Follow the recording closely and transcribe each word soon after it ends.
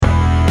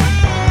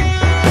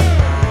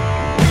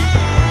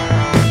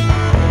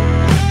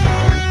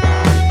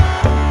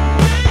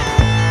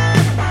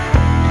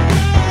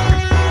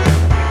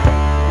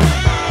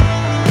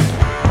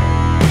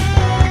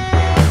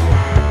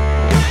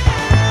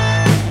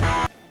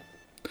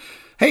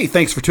Hey,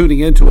 thanks for tuning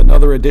in to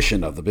another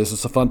edition of the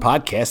Business of Fun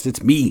podcast.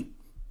 It's me,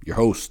 your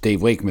host,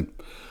 Dave Wakeman.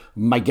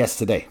 My guest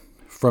today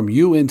from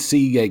UNC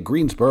at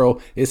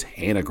Greensboro is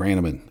Hannah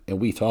Graneman,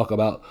 and we talk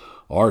about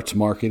arts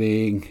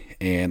marketing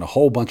and a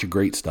whole bunch of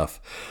great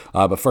stuff.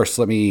 But first,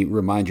 let me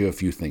remind you a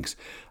few things.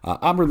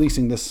 I'm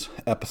releasing this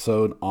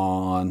episode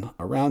on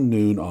around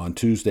noon on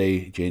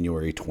Tuesday,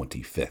 January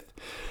 25th.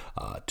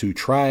 To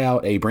try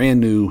out a brand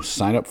new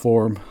sign-up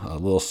form, a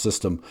little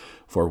system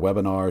for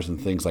webinars and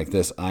things like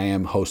this, I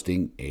am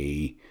hosting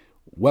a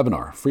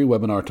webinar, free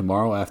webinar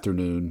tomorrow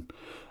afternoon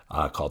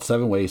called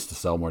 7 Ways to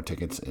Sell More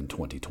Tickets in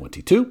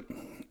 2022.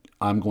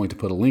 I'm going to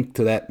put a link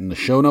to that in the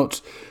show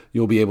notes.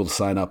 You'll be able to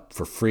sign up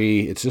for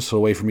free. It's just a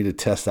way for me to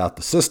test out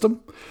the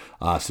system,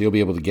 so you'll be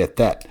able to get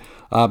that.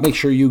 Make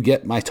sure you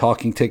get my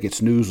Talking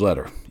Tickets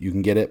newsletter. You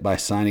can get it by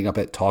signing up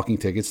at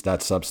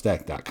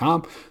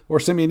talkingtickets.substack.com or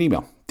send me an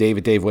email,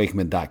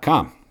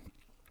 dave@davewakeman.com.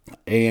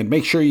 And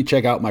make sure you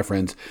check out my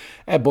friends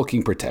at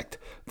Booking Protect,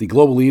 the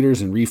global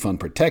leaders in refund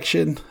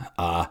protection.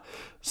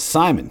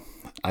 Simon,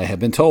 I have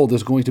been told,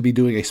 is going to be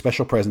doing a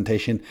special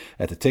presentation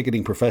at the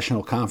Ticketing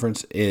Professional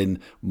Conference in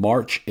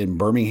March in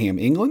Birmingham,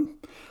 England,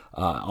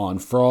 on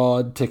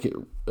fraud, ticket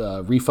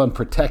refund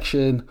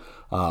protection,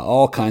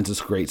 all kinds of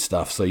great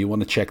stuff. So you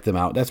want to check them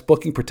out. That's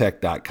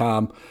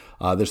bookingprotect.com.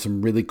 There's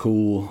some really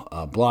cool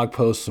blog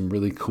posts, some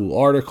really cool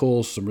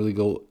articles, some really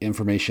cool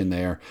information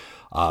there.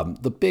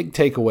 The big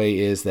takeaway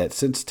is that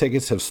since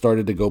tickets have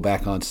started to go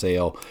back on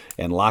sale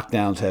and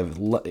lockdowns have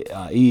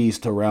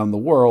eased around the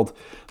world,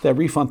 that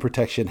refund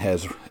protection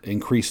has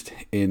increased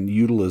in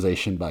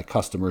utilization by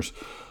customers,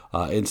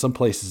 in some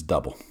places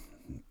double.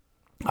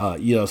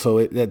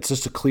 So that's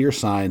just a clear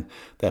sign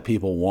that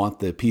people want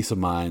the peace of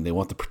mind. They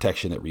want the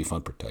protection that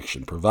refund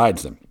protection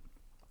provides them.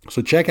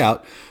 So check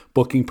out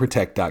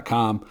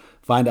bookingprotect.com.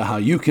 Find out how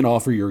you can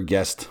offer your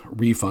guest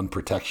refund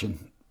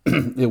protection.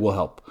 It will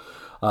help.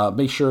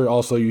 Make sure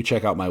also you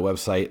check out my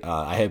website.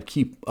 I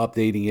keep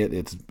updating it.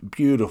 It's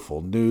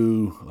beautiful,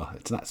 new.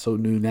 It's not so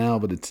new now,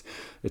 but it's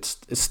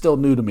still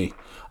new to me.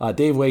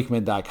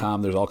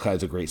 DaveWakeman.com. There's all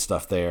kinds of great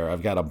stuff there.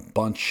 I've got a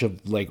bunch of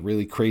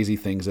really crazy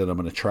things that I'm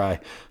going to try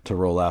to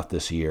roll out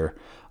this year.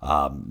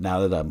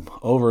 Now that I'm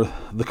over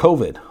the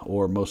COVID,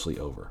 or mostly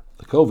over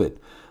the COVID.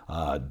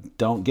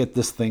 Don't get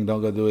this thing.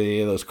 Don't go do any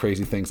of those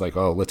crazy things like,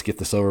 let's get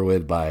this over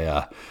with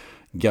by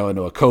going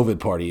to a COVID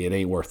party. It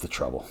ain't worth the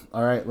trouble.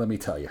 All right, let me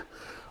tell you.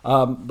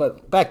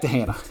 But back to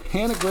Hannah.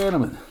 Hannah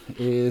Graneman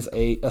is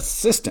a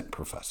assistant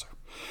professor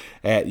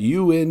at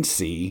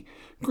UNC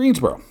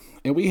Greensboro.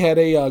 And we had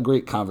a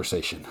great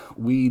conversation.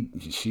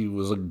 She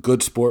was a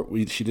good sport.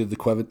 She did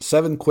the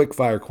 7 quick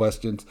fire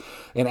questions.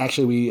 And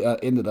actually we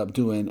ended up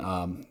getting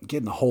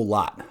a whole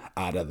lot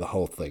out of the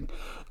whole thing.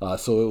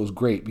 So it was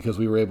great because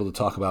we were able to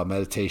talk about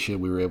meditation.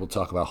 We were able to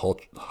talk about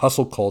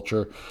hustle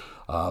culture,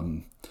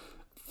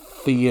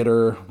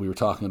 theater. We were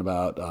talking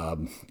about,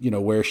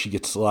 where she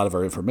gets a lot of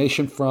her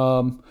information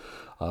from.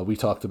 We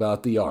talked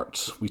about the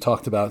arts. We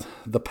talked about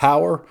the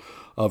power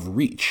of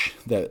reach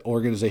that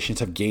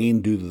organizations have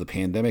gained due to the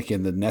pandemic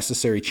and the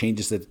necessary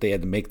changes that they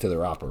had to make to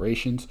their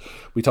operations.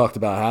 We talked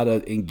about how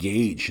to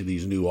engage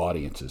these new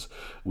audiences.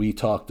 We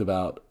talked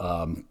about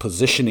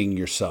positioning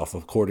yourself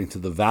according to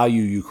the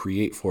value you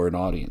create for an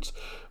audience.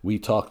 We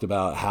talked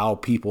about how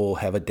people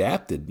have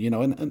adapted,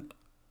 and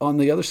on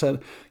the other side,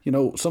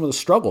 some of the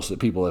struggles that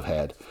people have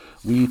had.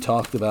 We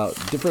talked about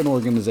different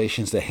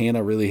organizations that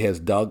Hannah really has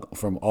dug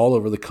from all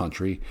over the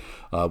country.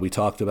 We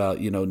talked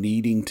about,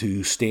 needing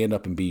to stand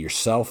up and be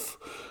yourself.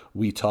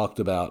 We talked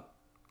about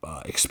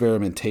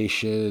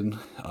experimentation.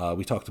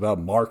 We talked about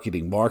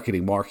marketing.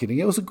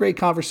 It was a great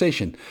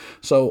conversation.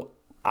 So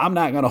I'm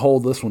not going to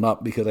hold this one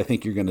up because I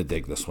think you're going to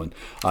dig this one.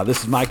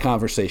 This is my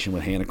conversation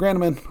with Hannah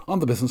Graneman on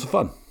The Business of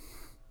Fun.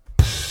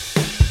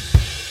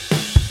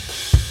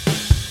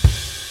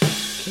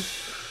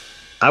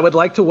 I would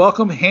like to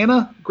welcome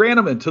Hannah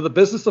Graneman to the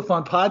Business of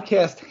Fun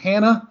podcast.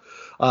 Hannah,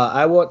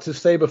 I want to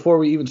say before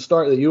we even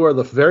start that you are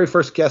the very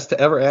first guest to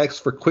ever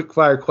ask for quick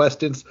fire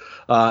questions,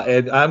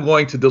 and I'm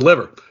going to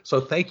deliver. So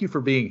thank you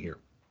for being here.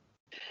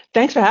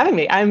 Thanks for having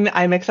me.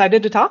 I'm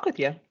excited to talk with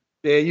you.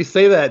 Yeah, you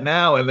say that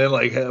now, and then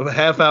a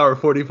half hour,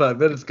 45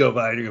 minutes go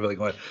by, and you're going to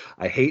be like,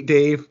 I hate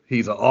Dave.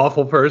 He's an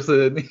awful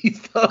person. He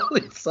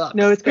totally sucks.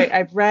 No, it's great.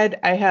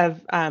 I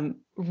have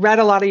read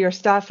a lot of your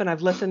stuff, and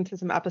I've listened to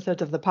some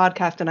episodes of the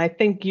podcast, and I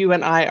think you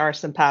and I are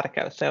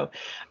simpatico. So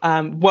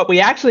what we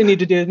actually need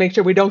to do is make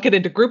sure we don't get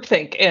into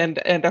groupthink and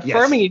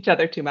affirming each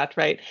other too much,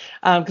 right?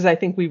 Because I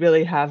think we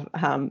really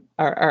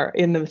are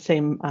in the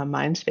same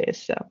mind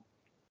space. So.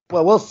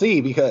 Well, we'll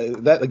see, because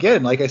that,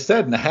 again, like I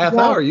said, in a half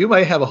hour, you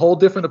might have a whole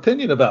different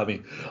opinion about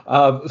me.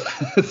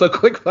 So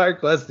quick fire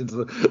questions.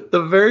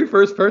 The very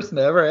first person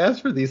to ever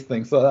ask for these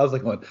things. So I was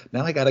like,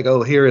 now I got to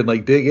go here and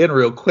dig in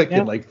real quick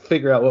and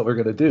figure out what we're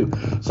going to do.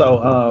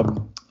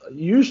 So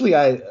usually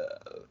I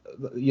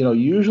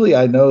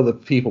know the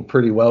people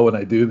pretty well when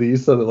I do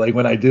these, so that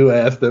when I do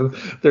ask them,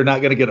 they're not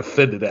going to get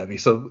offended at me.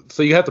 So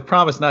you have to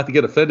promise not to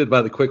get offended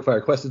by the quick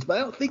fire questions. But I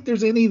don't think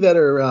there's any that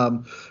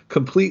are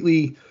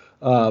completely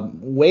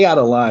way out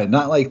of line.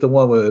 Not like the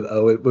one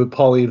with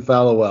Pauline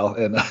Fallowell,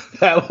 and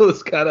that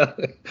was kind of,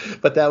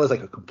 but that was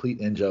like a complete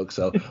in joke.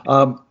 So,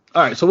 all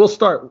right, so we'll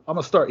start. I'm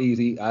gonna start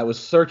easy. I was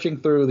searching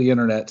through the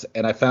internet,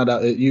 and I found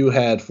out that you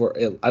had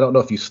I don't know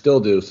if you still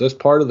do. So that's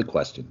part of the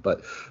question,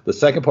 but the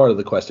second part of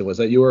the question was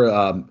that you were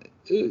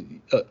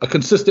a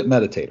consistent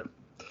meditator.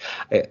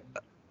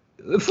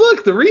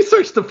 Look, the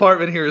research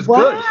department here is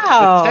good.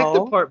 The tech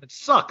department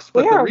sucks,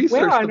 but the research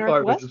where on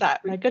department earth was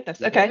that? My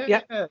goodness. Okay.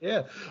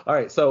 Yeah. All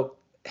right. So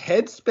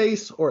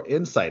Headspace or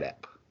Insight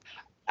app?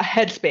 A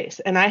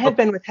Headspace. And I had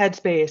been with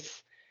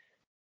Headspace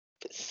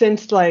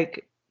since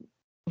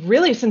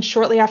since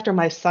shortly after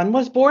my son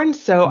was born.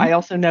 So I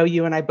also know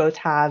you and I both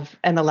have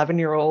an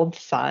 11-year-old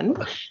son.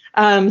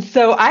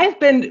 So I've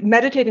been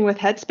meditating with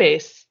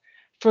Headspace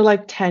for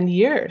 10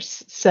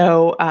 years.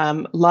 So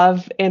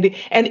love Andy.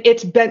 And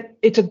it's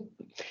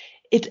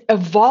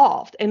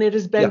evolved, and it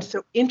has been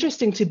so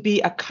interesting to be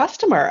a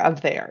customer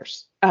of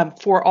theirs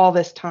for all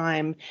this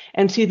time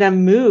and see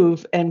them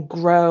move and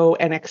grow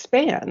and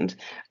expand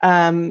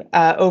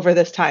over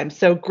this time.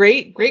 So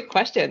great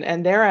question.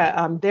 And they're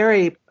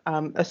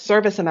a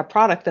service and a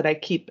product that I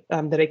keep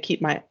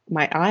my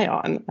eye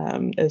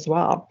on as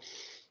well.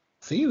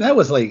 See, that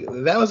was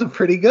a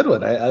pretty good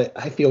one.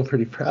 I feel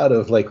pretty proud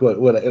of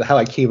how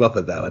I came up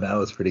with that one. That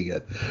was pretty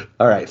good.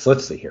 All right, so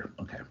let's see here.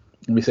 Okay.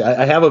 Let me see.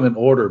 I have them in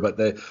order, but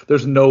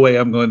there's no way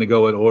I'm going to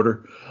go in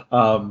order.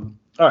 All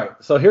right.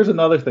 So here's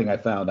another thing I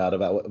found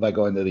out by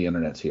going to the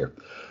internet here.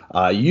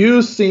 I'm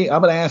going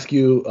to ask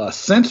you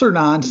sense or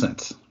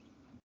nonsense.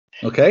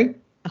 Okay.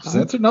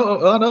 Sense or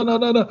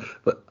no.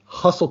 But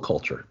hustle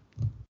culture.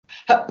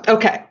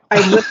 Okay.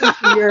 I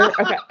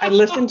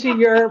listened to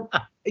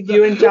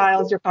you and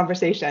Giles, your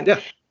conversation. Yeah.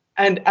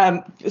 And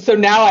so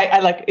now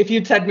I if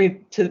you'd said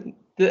me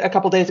a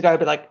couple days ago, I'd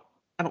be like,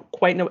 I don't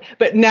quite know,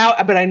 but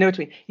I know what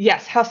you mean.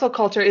 Yes, hustle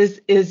culture is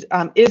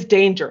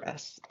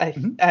dangerous.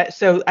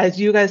 So as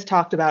you guys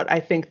talked about, I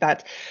think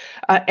that,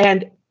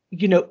 and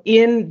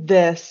in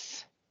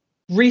this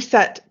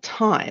reset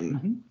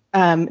time,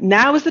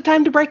 now is the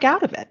time to break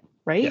out of it,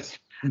 right? Yes.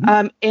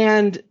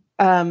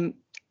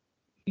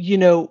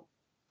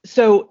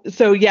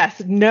 So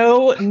yes,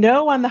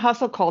 no on the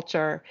hustle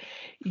culture.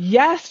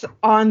 Yes,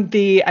 on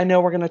I know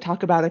we're going to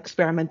talk about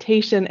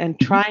experimentation and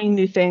trying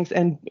new things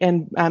and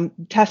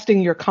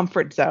testing your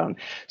comfort zone.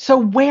 So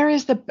where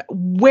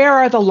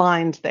are the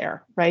lines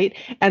there, right?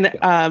 And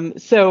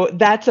so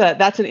that's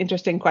an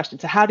interesting question.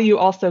 So how do you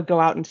also go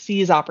out and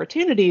seize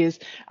opportunities,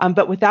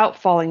 but without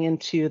falling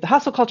into the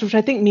hustle culture, which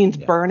I think means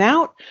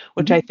burnout,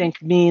 which I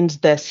think means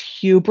this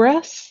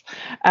hubris,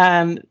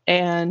 and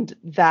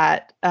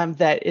that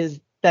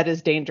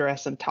is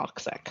dangerous and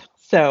toxic.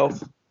 So.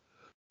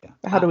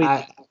 How do we?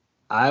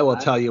 I will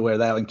tell you where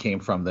that one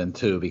came from then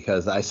too,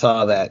 because I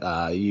saw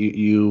that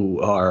you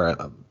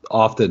are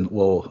often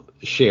will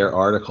share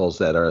articles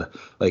that are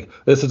like,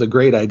 this is a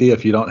great idea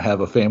if you don't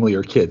have a family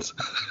or kids.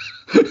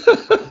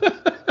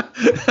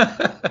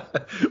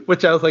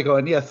 Which I was like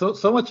going, yeah,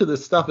 so much of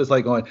this stuff is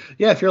like going,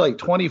 yeah, if you're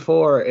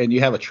 24 and you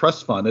have a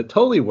trust fund, it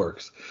totally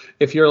works.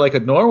 If you're a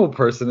normal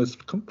person, it's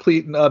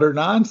complete and utter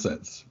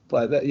nonsense.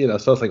 But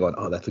so it's like going,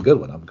 oh, that's a good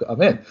one.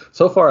 I'm in.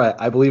 So far,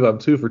 I believe I'm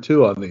 2 for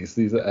 2 on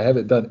these. I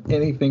haven't done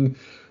anything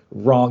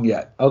wrong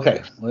yet.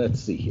 Okay, let's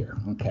see here.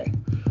 Okay,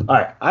 all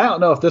right. I don't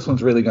know if this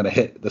one's really going to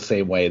hit the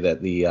same way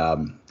that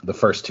the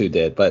first two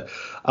did, but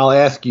I'll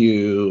ask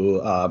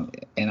you.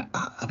 And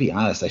I'll be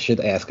honest, I should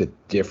ask a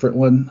different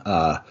one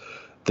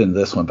than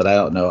this one, but I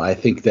don't know. I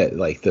think that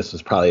this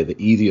was probably the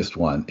easiest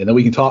one, and then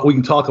we can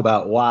talk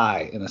about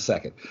why in a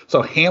second.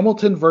 So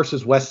Hamilton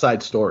versus West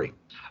Side Story.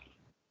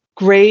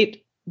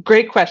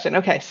 Great question.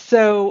 Okay,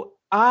 so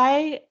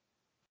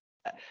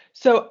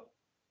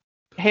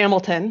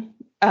Hamilton,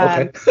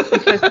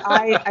 because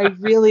I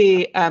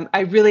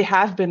really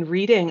have been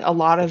reading a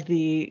lot of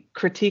the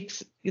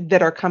critiques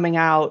that are coming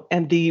out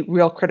and the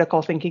real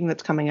critical thinking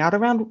that's coming out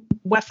around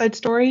West Side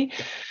Story,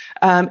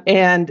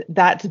 and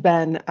that's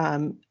been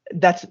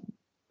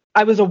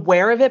I was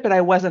aware of it, but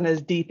I wasn't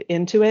as deep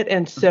into it,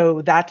 and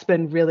so that's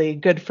been really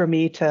good for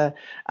me to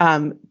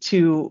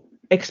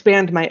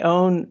expand my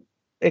own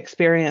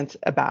experience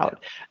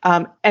about.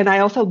 And I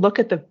also look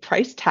at the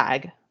price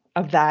tag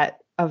of that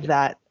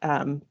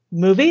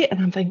movie, and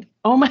I'm thinking,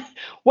 oh my,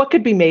 what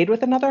could be made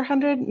with another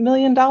 $100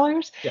 million?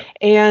 Yeah.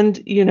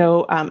 And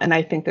and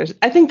I think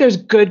there's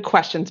good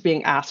questions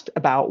being asked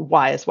about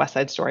why is West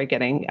Side Story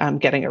getting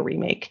a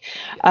remake.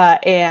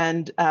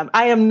 And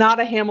I am not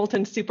a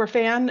Hamilton super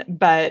fan,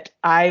 but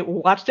I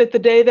watched it the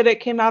day that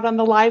it came out on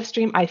the live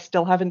stream. I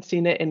still haven't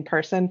seen it in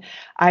person.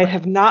 I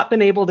have not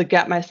been able to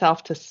get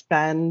myself to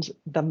spend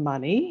the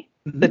money,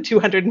 the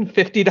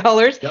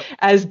 $250,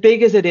 as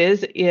big as it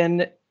is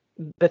in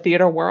the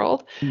theater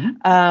world.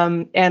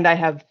 And I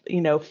have,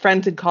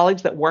 friends and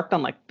colleagues that worked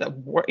on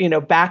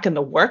back in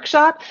the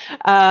workshop,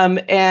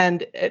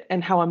 and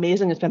how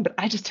amazing it's been, but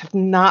I just have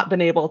not been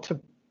able to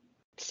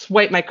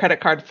swipe my credit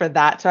card for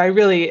that. So I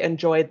really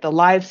enjoyed the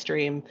live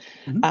stream,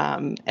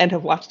 and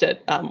have watched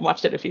it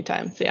a few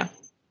times. Yeah.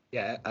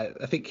 Yeah,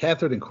 I think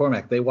Catherine and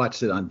Cormac, they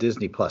watched it on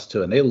Disney Plus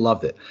too, and they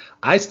loved it.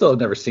 I still have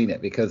never seen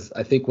it because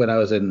I think when I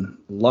was in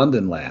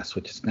London last,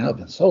 which has now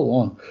been so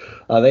long,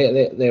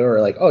 they were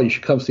like, "Oh, you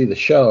should come see the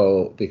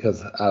show,"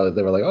 because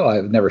they were like, "Oh,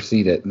 I've never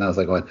seen it," and I was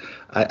like, "Well,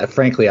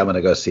 frankly, I'm going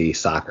to go see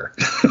soccer,"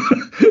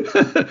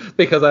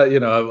 because I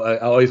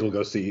always will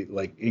go see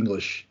like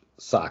English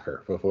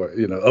soccer before,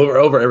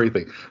 over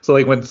everything. So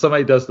like when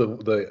somebody does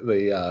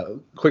the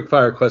quick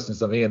fire questions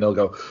to me and they'll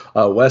go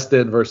West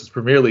End versus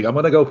Premier League, I'm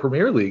gonna go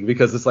Premier League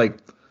because it's like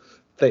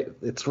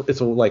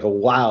like a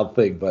wild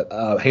thing. But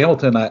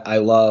Hamilton, I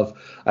love.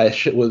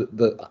 Was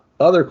the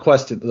other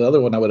question, the other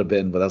one I would have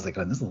been, but I was like,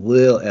 oh, this is a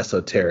little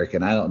esoteric,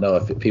 and I don't know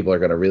if people are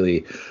gonna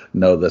really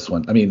know this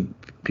one. I mean,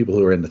 people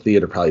who are in the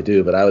theater probably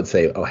do, but I would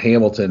say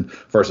Hamilton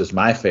versus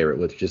my favorite,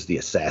 which is The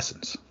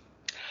Assassins.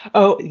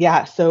 Oh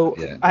yeah. So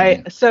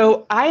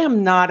I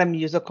am not a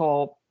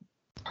musical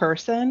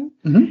person.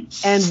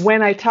 Mm-hmm. And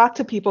when I talk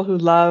to people who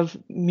love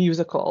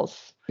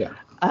musicals, yeah,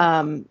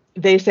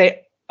 they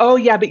say, "Oh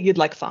yeah, but you'd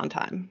like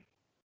Sondheim."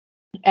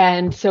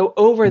 And so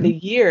over the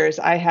years,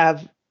 I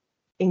have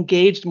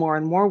engaged more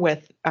and more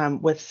with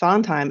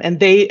Sondheim, and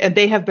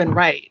they have been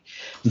right.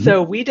 Mm-hmm.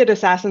 So we did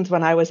Assassins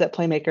when I was at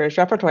Playmakers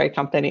Repertory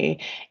Company,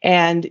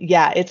 and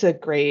yeah, it's a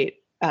great.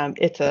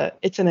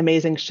 It's an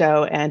amazing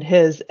show, and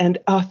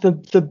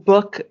the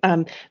book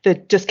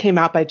that just came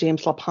out by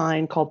James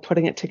Lapine called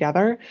Putting It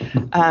Together.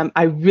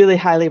 I really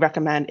highly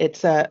recommend.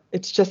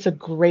 It's just a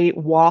great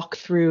walk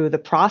through the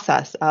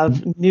process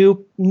of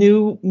new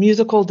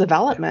musical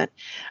development.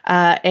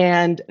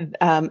 And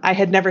I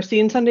had never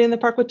seen Sunday in the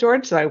Park with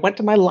George, so I went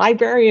to my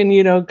library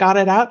and got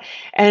it out.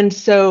 And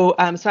so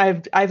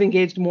I've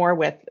engaged more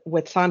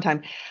with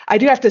Sondheim. I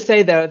do have to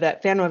say though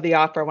that Phantom of the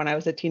Opera when I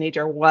was a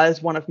teenager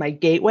was one of my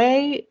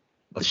gateway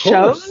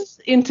shows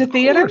into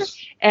theater,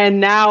 and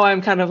now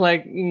I'm kind of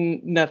like,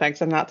 no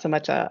thanks, I'm not so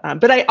much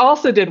but I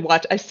also did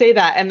watch, I say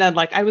that, and then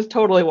like I was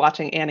totally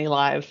watching Annie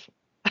live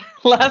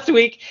last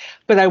week,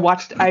 but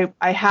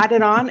I had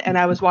it on and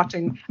I was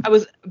watching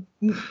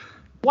it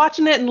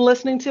and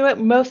listening to it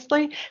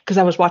mostly because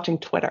I was watching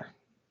Twitter.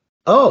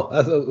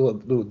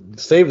 Oh,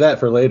 save that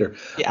for later.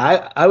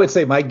 Yeah. I would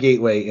say my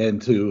gateway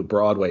into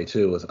Broadway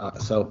too was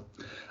so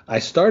I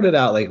started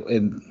out like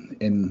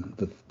in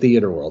the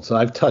theater world. So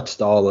I've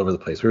touched all over the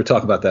place. We were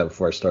talking about that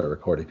before I started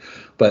recording,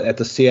 but at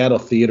the Seattle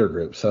Theater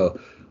Group. So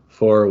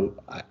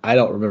I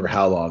don't remember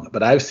how long,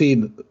 but I've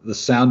seen The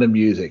Sound of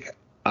Music,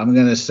 I'm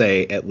going to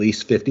say at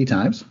least 50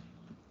 times.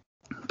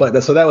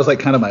 But so that was like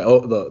kind of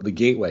the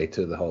gateway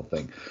to the whole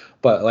thing.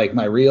 But like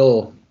my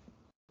real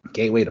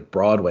gateway to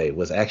Broadway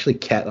was actually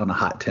Cat on a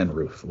Hot Tin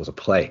Roof. It was a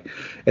play.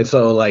 And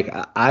so like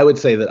I would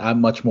say that I'm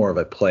much more of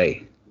a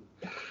play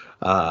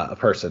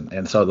person.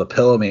 And so The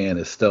Pillow Man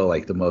is still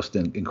like the most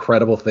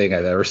incredible thing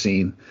I've ever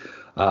seen.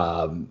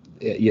 I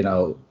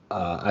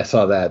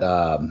saw that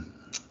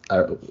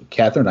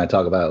Catherine and I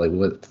talk about it, like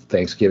with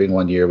Thanksgiving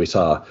one year, we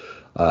saw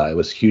it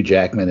was Hugh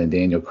Jackman and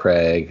Daniel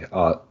Craig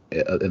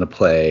in a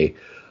play.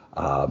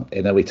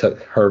 And then we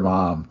took her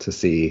mom to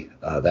see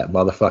that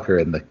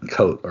motherfucker in the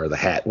coat or the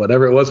hat,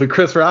 whatever it was, with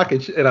Chris Rock.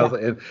 And I was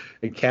like,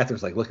 and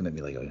Catherine's like looking at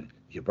me like,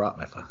 you brought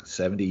my fucking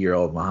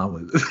 70-year-old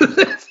mom.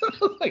 I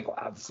was like, wow,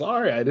 I'm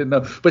sorry, I didn't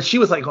know. But she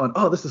was like going,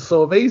 oh, this is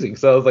so amazing.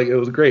 So I was like, it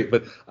was great.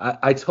 But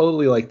I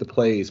totally like the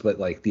plays, but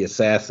like The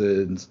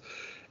Assassins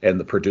and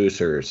The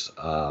Producers,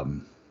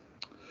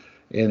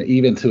 and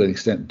even to an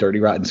extent, Dirty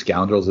Rotten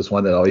Scoundrels is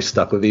one that always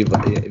stuck with me.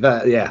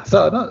 But yeah,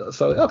 so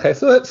okay,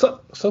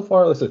 so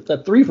far, listen,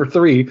 that's 3 for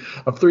 3.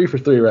 I'm 3 for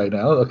 3 right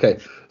now. Okay,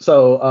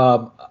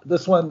 so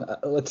this one,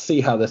 let's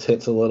see how this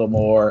hits a little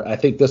more. I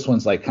think this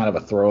one's like kind of a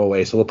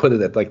throwaway, so we'll put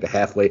it at like the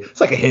halfway.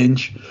 It's like a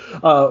hinge.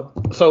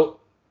 So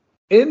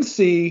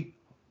NC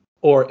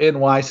or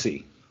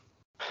NYC?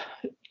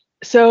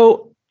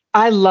 So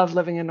I love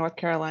living in North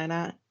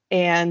Carolina,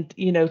 and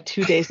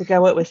 2 days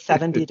ago it was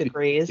 70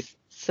 degrees.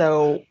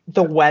 So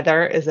the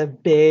weather is a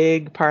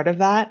big part of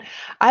that.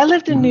 I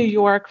lived in New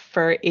York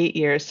for 8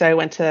 years. So I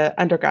went to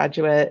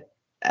undergraduate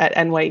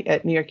at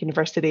New York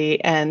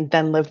University, and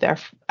then lived there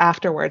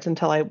afterwards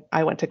until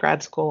I went to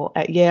grad school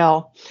at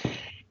Yale.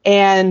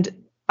 And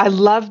I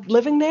loved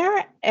living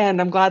there,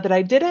 and I'm glad that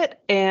I did it.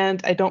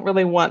 And I don't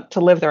really want to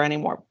live there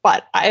anymore,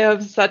 but I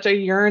have such a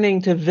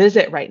yearning to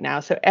visit right now.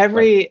 So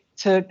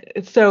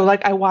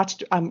I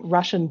watched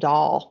Russian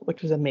Doll,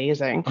 which was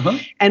amazing.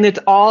 And it's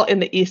all in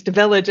the East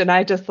Village. And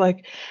I just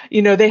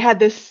they had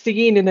this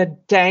scene in a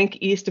dank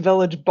East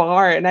Village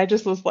bar. And I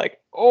just was like,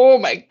 oh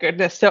my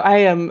goodness. So I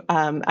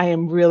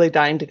am really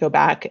dying to go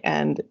back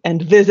and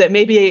visit.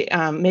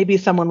 Maybe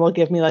someone will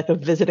give me like a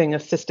visiting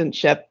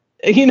assistantship,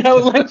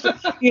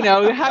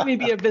 have me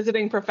be a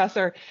visiting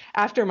professor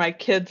after my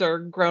kids are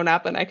grown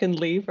up and I can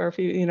leave for a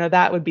few,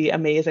 that would be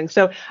amazing.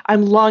 So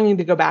I'm longing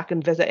to go back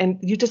and visit, and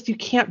you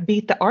can't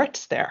beat the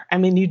arts there. I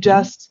mean, you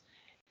just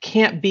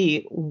can't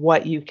beat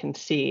what you can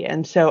see.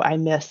 And so I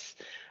miss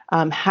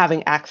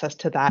having access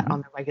to that on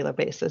a regular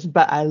basis,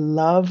 but I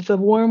love the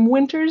warm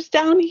winters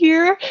down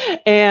here.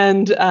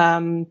 And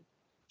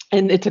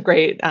And it's a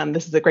great,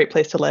 this is a great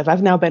place to live.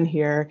 I've now been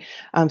here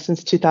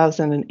since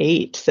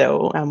 2008.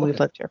 So we've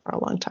lived here for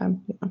a long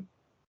time. Yeah.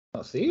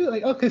 Oh, see,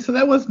 like, okay, so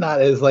that was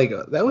not as like,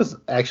 that was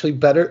actually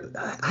better.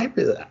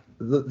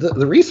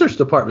 The research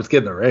department's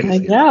getting a raise. I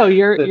know,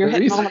 you're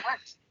hitting research. all the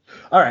marks.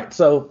 All right,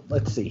 so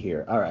let's see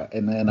here. All right,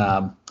 and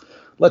then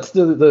let's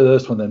do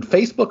this one then.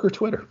 Facebook or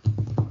Twitter?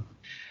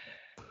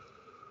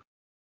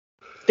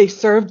 They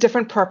serve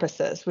different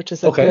purposes, which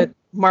is a good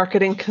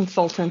marketing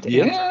consultant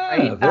answer,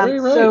 right? Very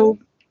right. So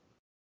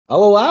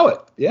I'll allow it.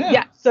 Yeah.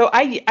 Yeah. So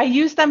I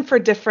use them for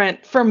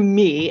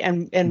me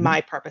and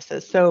my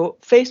purposes. So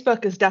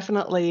Facebook is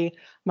definitely,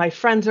 my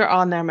friends are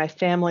on there, my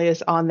family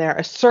is on there,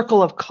 a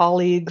circle of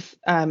colleagues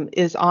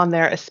is on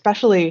there,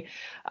 especially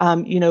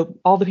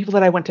all the people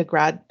that I went to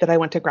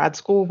grad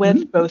school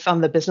with, both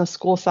on the business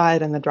school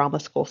side and the drama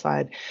school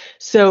side.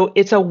 So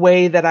it's a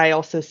way that I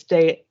also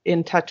stay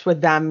in touch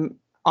with them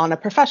on a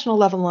professional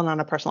level and on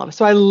a personal level.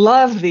 So I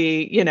love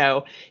the,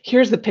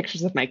 here's the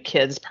pictures of my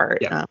kids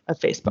part of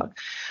Facebook.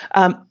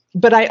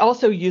 But I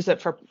also use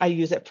it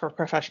for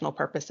professional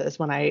purposes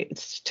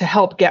to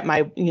help get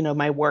my,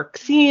 my work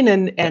seen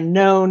and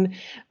known,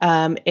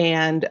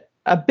 and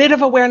a bit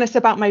of awareness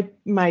about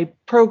my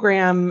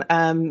program,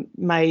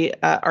 my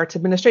arts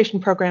administration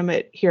program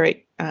here at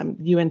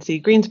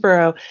UNC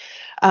Greensboro.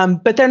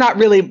 But they're not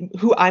really,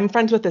 who I'm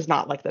friends with is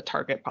not like the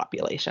target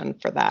population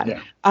for that.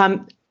 Yeah.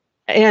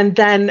 And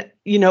then,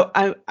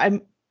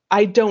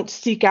 I don't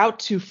seek out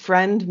to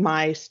friend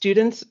my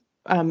students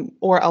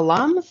or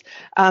alums,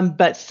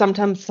 but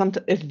sometimes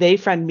if they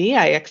friend me,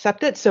 I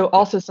accept it. So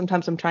also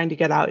sometimes I'm trying to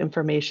get out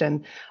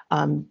information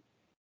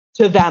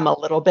to them a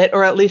little bit,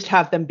 or at least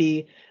have them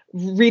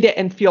read it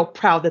and feel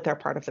proud that they're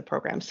part of the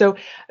program. So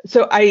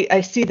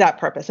I see that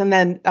purpose. And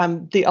then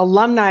the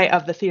alumni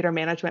of the theater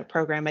management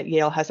program at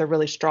Yale has a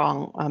really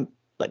strong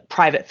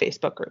private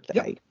Facebook group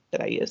that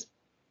I use.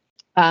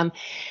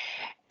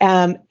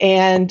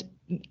 And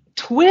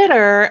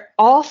Twitter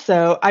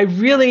also, I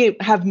really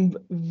have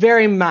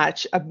very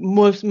much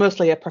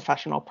mostly a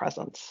professional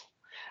presence.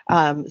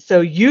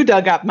 So you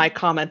dug up my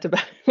comment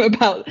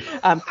about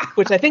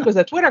which I think was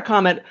a Twitter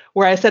comment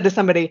where I said to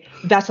somebody,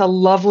 that's a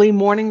lovely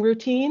morning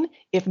routine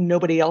if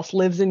nobody else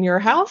lives in your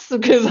house,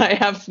 because I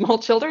have small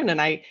children and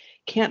I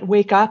can't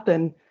wake up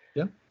and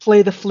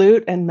play the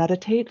flute and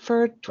meditate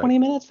for 20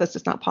 minutes. That's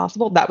just not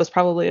possible. That was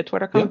probably a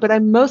Twitter comment, but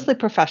I'm mostly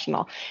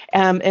professional.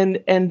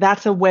 And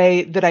that's a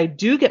way that I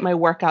do get my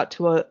work out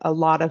to a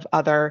lot of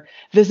other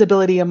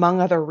visibility among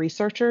other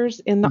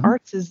researchers in the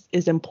arts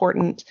is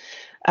important,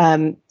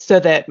 so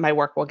that my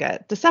work will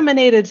get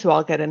disseminated. So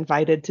I'll get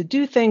invited to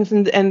do things.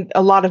 And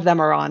a lot of them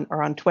are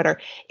on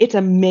Twitter. It's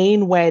a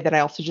main way that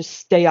I also just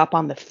stay up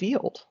on the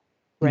field.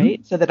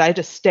 Right. So that I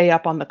just stay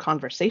up on the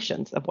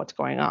conversations of what's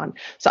going on.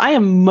 So I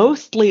am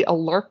mostly a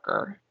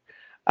lurker.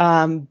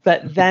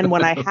 But then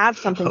when I have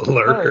something to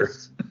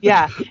post,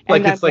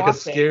 like it's like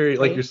watching, scary,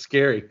 like you're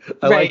scary.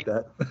 I like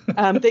that.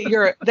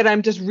 that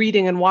I'm just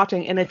reading and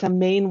watching, and it's a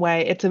main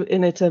way. It's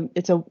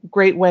a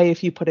great way,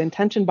 if you put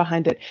intention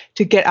behind it,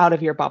 to get out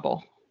of your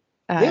bubble.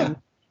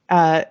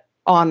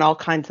 On all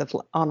kinds of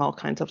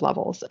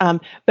levels.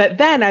 But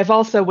then I've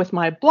also, with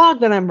my blog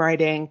that I'm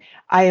writing,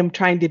 I am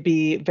trying to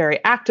be very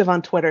active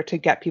on Twitter to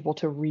get people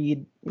to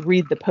read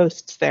the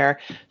posts there.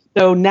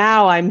 So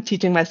now I'm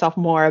teaching myself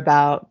more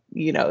about,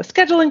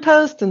 scheduling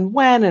posts and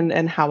when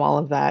and how all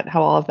of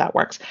that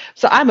works.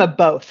 So I'm a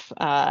both.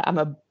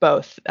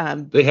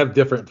 They have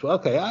different.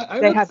 Okay,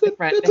 that's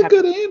a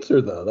good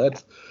answer though.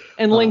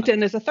 And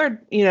LinkedIn is a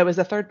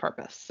third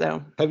purpose.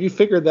 So have you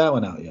figured that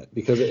one out yet?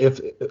 Because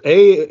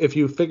if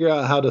you figure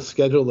out how to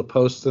schedule the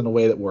posts in a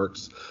way that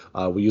works,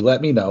 will you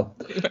let me know?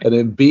 Right. And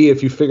then B,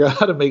 if you figure out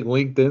how to make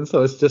LinkedIn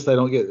so it's just I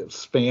don't get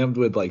spammed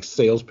with like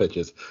sales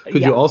pitches,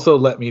 could you also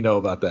let me know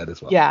about that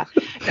as well? Yeah,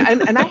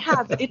 and I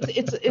have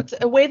it's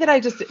a way that I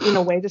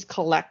just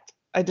collect.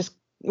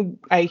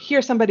 I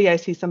hear somebody, I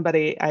see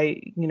somebody,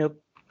 I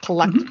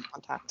collect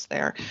contacts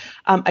there.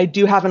 I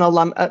do have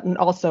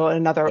also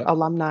another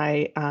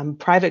alumni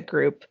private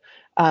group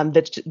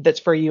that's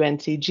for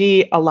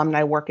UNCG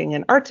alumni working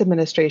in arts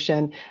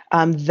administration.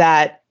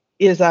 That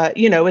is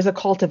a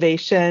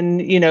cultivation,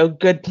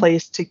 good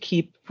place to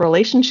keep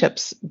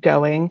relationships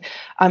going.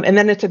 And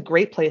then it's a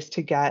great place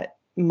to get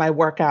my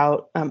work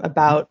out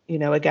about,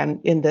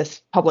 again, in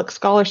this public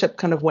scholarship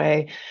kind of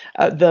way,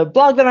 the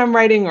blog that I'm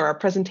writing or a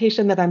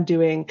presentation that I'm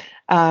doing,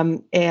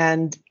 and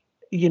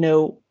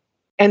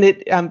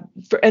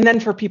then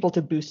for people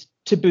to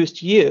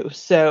boost you.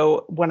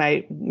 So when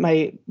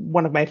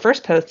one of my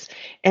first posts,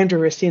 Andrew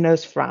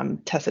Racinos from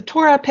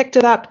Tessitura picked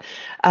it up,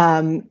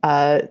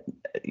 the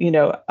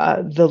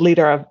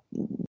leader of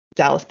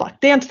Dallas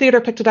Black Dance Theater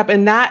picked it up,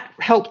 and that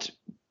helped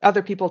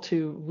other people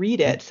to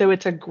read it. So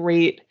it's a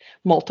great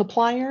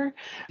multiplier.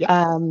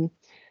 Yeah.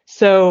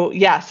 So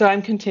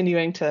I'm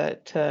continuing to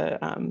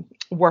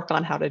work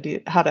on how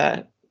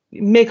to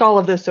make all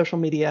of those social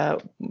media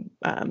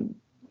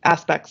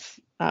aspects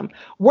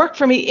work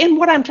for me in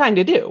what I'm trying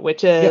to do,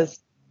 which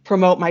is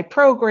promote my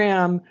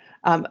program,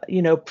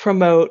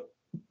 promote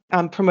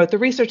promote the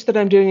research that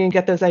I'm doing and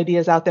get those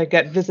ideas out there,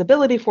 get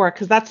visibility for it,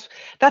 because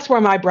that's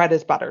where my bread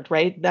is buttered,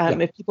 right?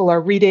 If people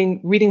are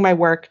reading my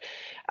work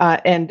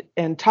and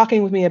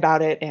talking with me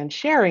about it and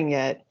sharing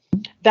it,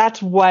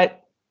 that's what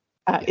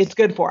it's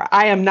good for.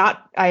 I am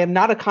not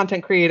a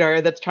content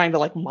creator that's trying to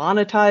like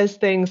monetize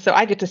things, so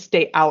I get to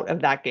stay out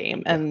of that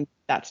game, and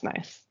that's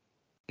nice.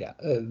 Yeah,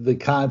 the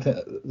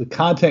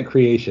content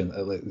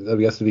creation, I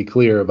guess to be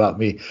clear about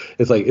me,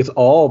 it's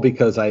all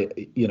because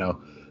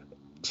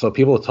so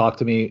people talk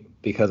to me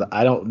because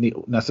I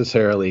don't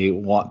necessarily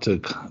want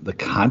the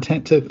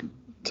content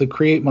to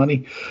create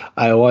money.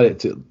 I want it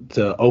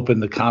to open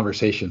the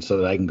conversation so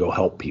that I can go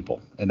help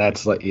people. And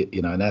that's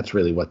and that's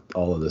really what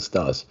all of this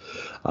does.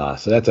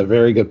 So that's a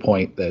very good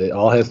point, that it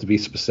all has to be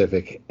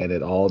specific and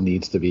it all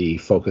needs to be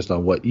focused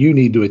on what you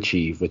need to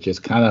achieve, which is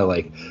kind of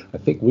like, I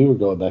think we were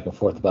going back and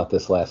forth about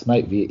this last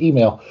night via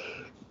email.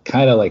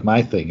 Kind of like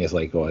my thing is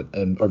like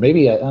going, or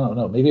maybe I don't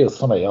know, maybe it was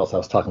somebody else. I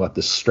was talking about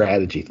this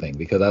strategy thing,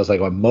 because I was like,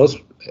 well,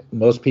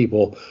 most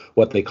people,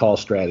 what they call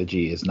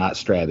strategy is not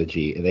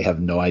strategy, and they have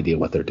no idea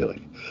what they're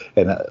doing,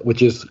 and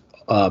which is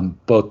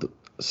both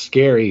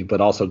scary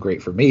but also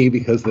great for me,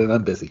 because then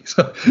I'm busy.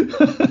 So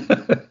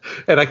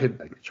and I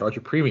could charge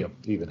a premium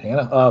even,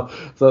 Hannah.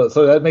 So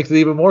that makes it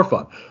even more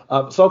fun.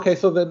 So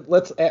then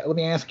let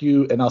me ask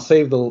you, and I'll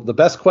save the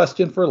best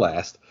question for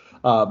last.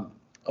 So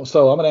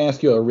I'm going to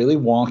ask you a really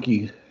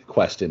wonky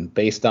question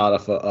based out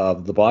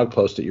of the blog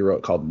post that you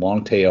wrote called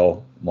Long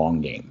Tail, Long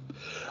Game.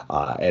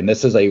 And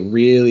this is a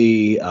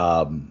really,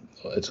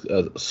 it's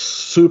a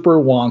super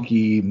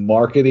wonky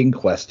marketing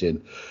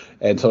question.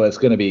 And so it's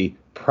going to be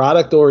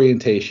product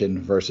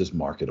orientation versus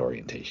market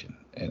orientation.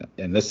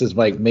 And this is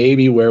like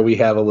maybe where we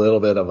have a little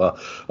bit of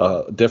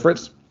a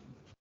difference,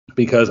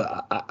 because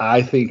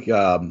I think,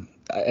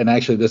 and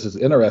actually this is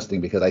interesting,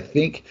 because I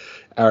think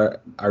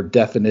our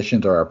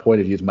definitions or our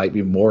point of views might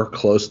be more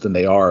close than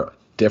they are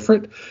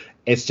different.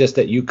 It's just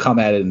that you come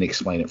at it and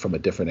explain it from a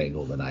different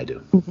angle than I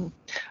do. Mm-hmm. All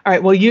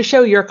right. Well, you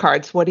show your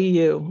cards. What do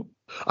you?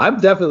 I'm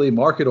definitely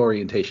market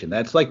orientation.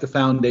 That's like the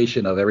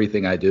foundation of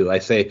everything I do. I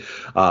say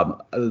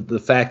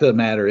the fact of the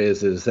matter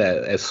is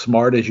that as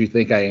smart as you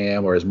think I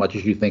am, or as much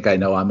as you think I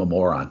know, I'm a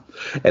moron.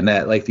 And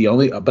that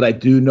but I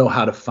do know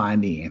how to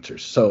find the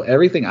answers. So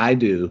everything I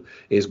do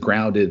is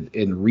grounded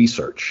in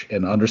research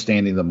and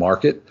understanding the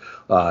market,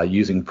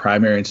 using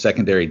primary and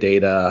secondary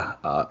data,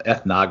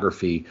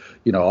 ethnography,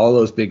 all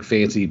those big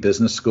fancy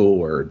business school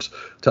words,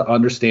 to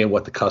understand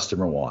what the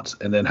customer wants,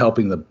 and then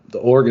helping the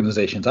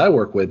organizations I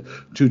work with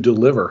to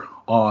deliver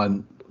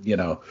on,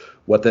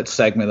 what that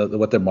segment,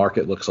 what their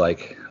market looks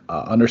like,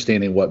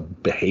 understanding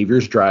what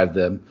behaviors drive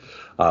them,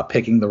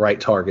 picking the right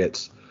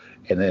targets,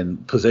 and then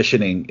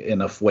positioning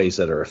in ways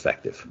that are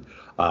effective.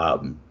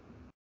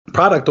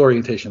 Product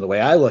orientation, the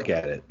way I look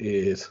at it,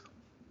 is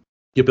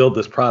you build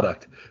this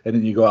product and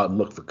then you go out and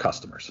look for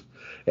customers,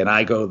 and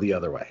I go the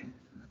other way.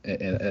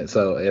 And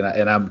so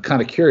I'm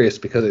kind of curious,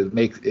 because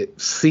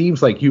it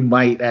seems like you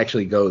might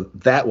actually go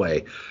that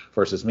way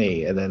versus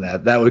me, and then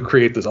that would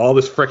create all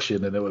this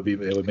friction, and it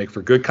would make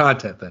for good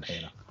content then,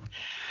 Hannah.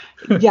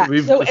 Yeah.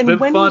 It's been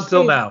fun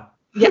till now.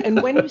 Yeah,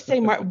 and when you say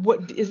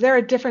what is there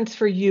a difference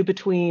for you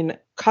between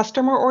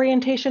customer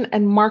orientation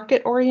and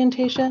market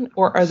orientation,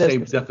 or are those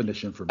same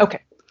definition for me? Okay.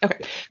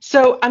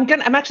 So I'm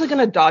actually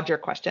gonna dodge your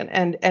question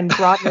and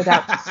broaden it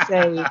out to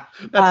say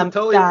that's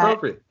totally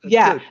appropriate.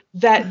 That's good.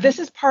 That this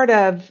is part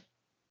of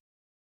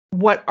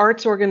what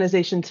arts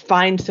organizations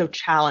find so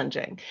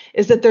challenging,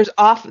 is that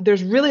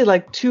there's really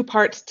like two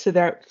parts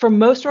to for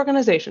most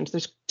organizations,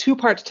 there's two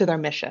parts to their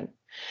mission.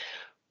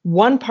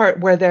 One part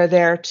where they're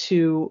there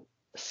to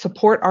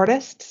support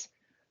artists,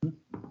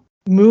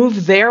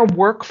 move their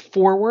work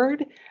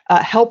forward,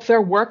 help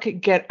their work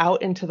get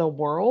out into the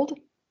world.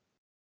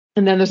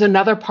 And then there's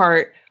another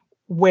part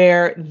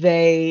where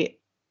they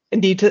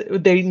need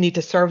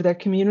to serve their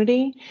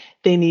community.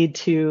 They need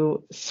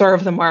to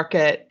serve the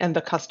market and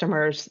the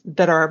customers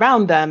that are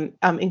around them.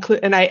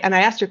 And I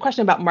asked your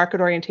question about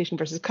market orientation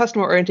versus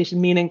customer orientation,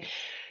 meaning,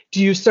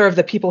 do you serve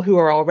the people who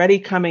are already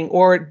coming,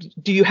 or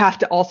do you have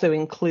to also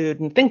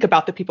include and think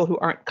about the people who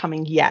aren't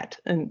coming yet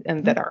and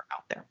that are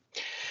out there?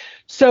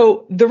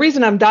 So the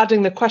reason I'm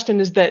dodging the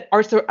question is that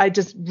I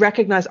just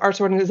recognize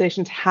arts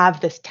organizations have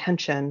this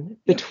tension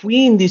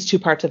between these two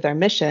parts of their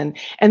mission,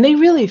 and they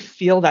really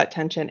feel that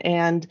tension.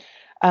 And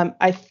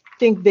I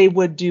think they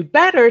would do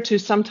better to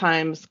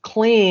sometimes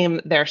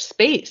claim their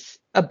space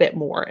a bit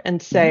more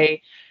and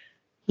say,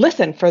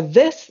 listen, for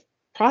this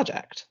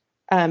project,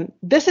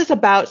 this is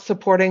about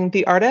supporting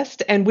the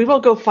artist, and we will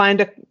go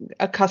find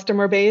a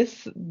customer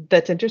base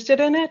that's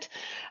interested in it.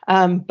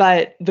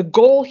 But the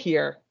goal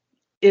here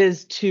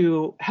is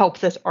to help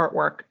this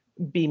artwork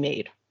be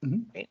made.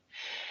 Right?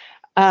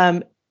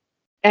 And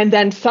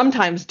then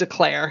sometimes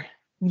declare,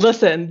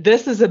 listen,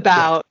 this is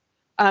about,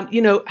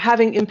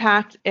 having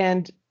impact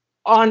and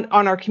on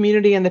our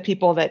community and the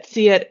people that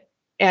see it.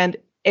 And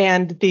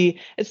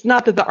it's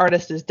not that the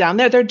artist is down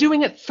there, they're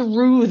doing it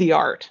through the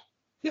art.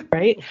 Yeah,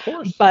 right? of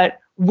course. But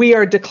we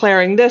are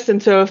declaring this.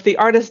 And so if the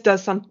artist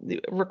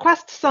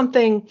requests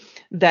something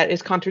that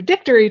is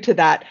contradictory to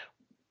that,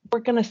 we're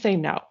going to say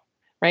no.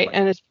 Right.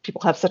 And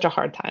people have such a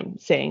hard time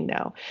saying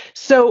no.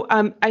 So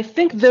I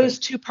think those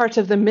two parts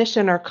of the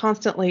mission are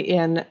constantly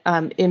in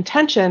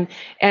tension.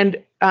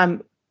 And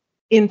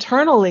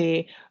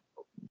internally,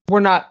 we're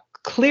not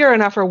clear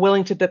enough or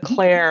willing to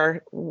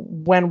declare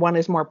when one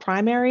is more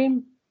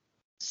primary.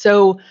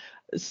 So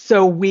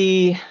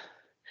we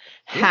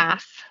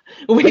half.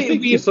 I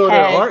think you sort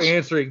of are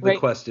answering the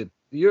question.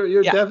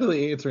 You're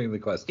definitely answering the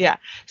question. Yeah.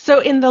 So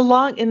in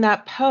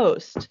that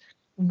post,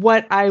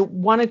 what I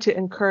wanted to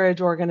encourage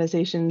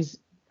organizations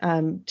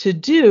to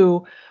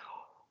do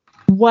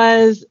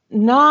was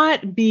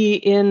not be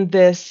in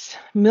this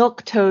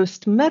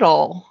milquetoast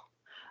middle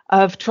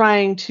of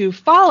trying to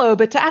follow,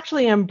 but to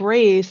actually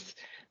embrace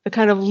the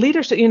kind of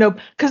leadership,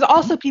 because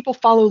also people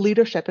follow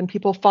leadership and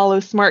people follow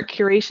smart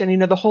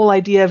curation, the whole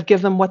idea of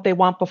give them what they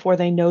want before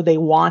they know they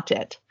want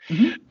it,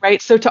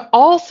 right? So to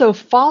also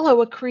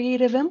follow a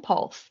creative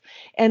impulse.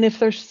 And if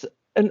there's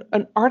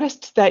an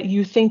artist that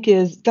you think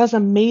does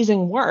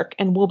amazing work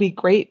and will be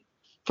great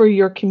for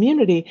your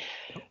community,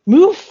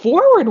 move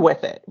forward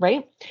with it,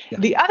 right? Yeah.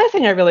 The other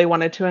thing I really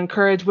wanted to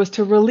encourage was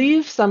to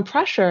relieve some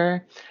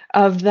pressure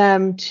of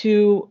them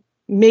to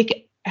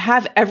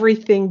have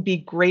everything be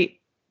great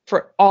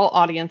for all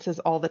audiences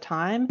all the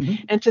time,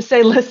 and to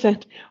say,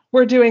 listen,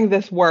 we're doing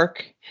this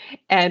work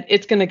and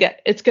it's going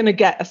to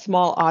get a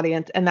small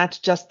audience, and that's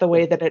just the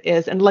way that it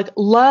is. And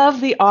love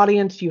the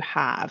audience you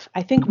have.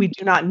 I think we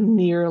do not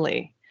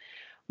nearly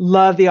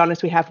love the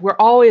audience we have. We're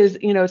always,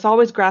 it's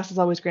always grass is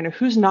always greener.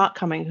 Who's not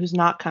coming?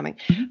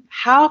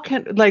 How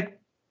can,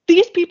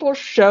 these people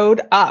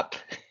showed up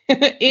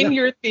in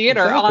your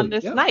theater on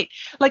this night.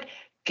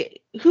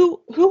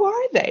 Who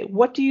are they?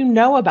 What do you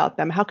know about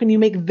them? How can you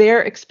make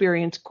their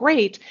experience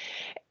great?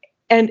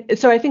 And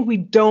so I think we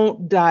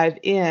don't dive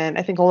in.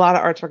 I think a lot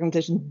of arts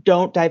organizations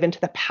don't dive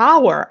into the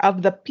power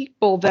of the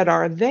people that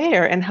are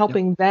there and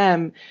helping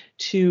them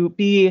to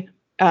be,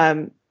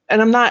 and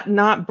I'm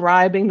not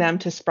bribing them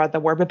to spread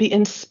the word, but be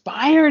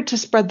inspired to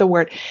spread the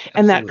word. Absolutely.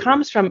 And that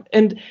comes from,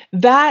 and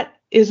that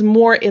is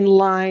more in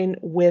line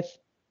with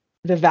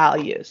the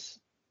values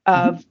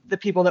of the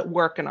people that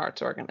work in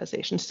arts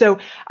organizations. So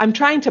I'm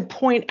trying to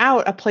point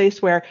out a place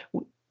where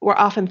we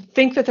often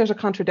think that there's a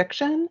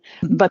contradiction,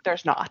 but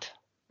there's not,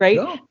 right?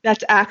 No.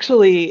 That's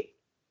actually,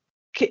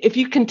 if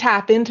you can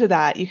tap into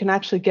that, you can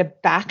actually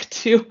get back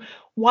to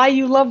why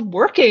you love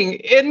working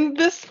in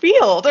this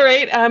field,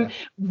 right?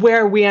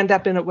 Where we end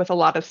up in it with a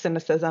lot of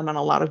cynicism and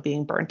a lot of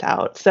being burnt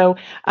out. So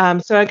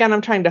again,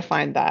 I'm trying to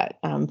find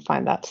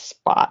that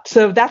spot.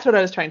 So that's what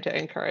I was trying to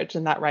encourage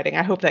in that writing.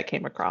 I hope that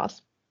came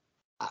across.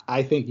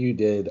 I think you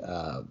did,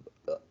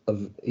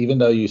 even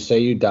though you say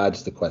you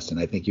dodged the question,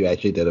 I think you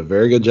actually did a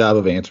very good job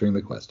of answering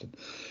the question.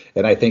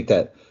 And I think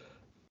that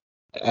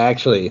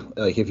actually,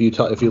 if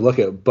you look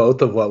at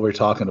both of what we're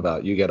talking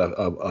about, you get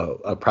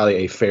a probably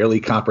a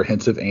fairly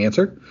comprehensive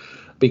answer,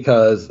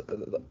 because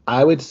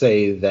I would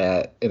say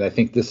that, and I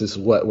think this is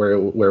where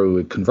we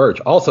would converge.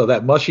 Also,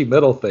 that mushy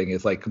middle thing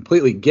is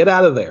completely get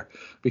out of there,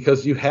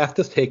 because you have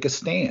to take a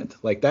stand.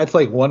 That's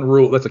one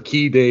rule. That's a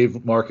key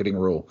Dave marketing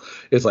rule.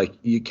 It's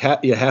you can't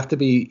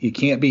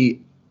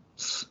be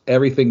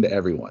everything to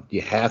everyone.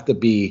 You have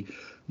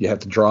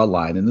to draw a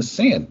line in the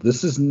sand.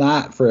 This is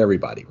not for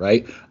everybody,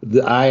 right?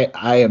 I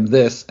am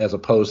this as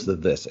opposed to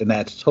this, and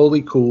that's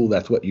totally cool.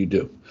 That's what you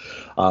do.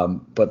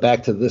 But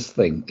back to this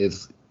thing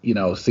is,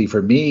 see,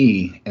 for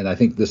me, and I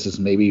think this is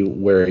maybe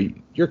where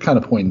you're kind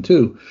of pointing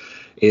to,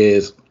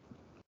 is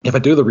if I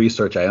do the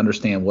research, I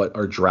understand what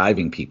are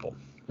driving people,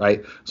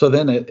 right? So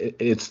then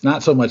it's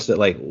not so much that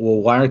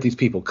well, why aren't these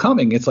people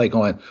coming? It's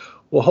going,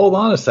 well, hold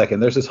on a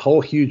second. There's this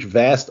whole huge,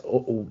 vast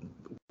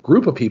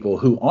group of people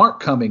who aren't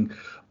coming,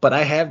 but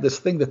I have this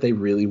thing that they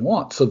really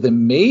want. So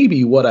then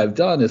maybe what I've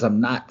done is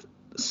I'm not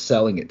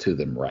selling it to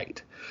them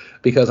right,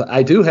 because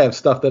I do have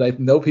stuff that I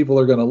know people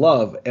are going to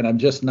love, and I'm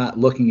just not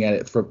looking at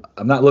it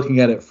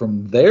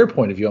from their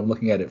point of view. I'm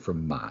looking at it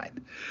from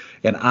mine,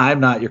 and I'm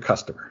not your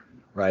customer,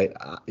 right?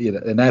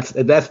 And that's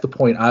the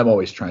point I'm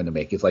always trying to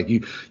make. It's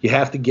you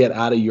have to get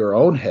out of your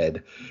own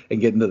head and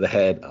get into the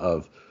head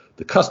of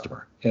the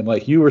customer. And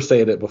you were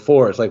saying it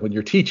before, it's when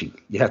you're teaching,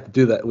 you have to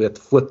do that. We have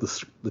to flip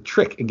the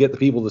trick and get the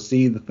people to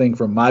see the thing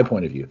from my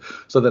point of view.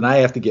 So then I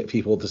have to get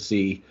people to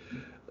see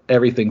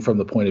everything from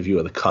the point of view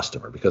of the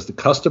customer, because the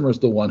customer is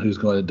the one who's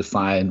going to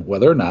define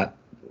whether or not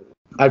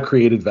I've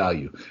created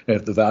value, and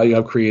if the value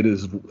I've created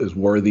is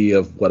worthy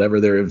of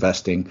whatever they're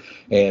investing,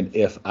 and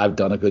if I've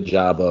done a good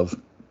job of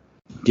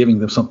giving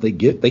them something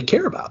they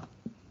care about.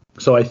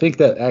 So I think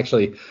that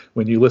actually,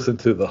 when you listen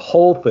to the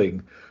whole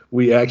thing,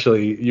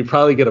 you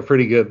probably get a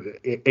pretty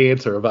good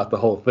answer about the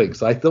whole thing.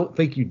 So I don't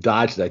think you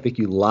dodged it. I think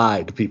you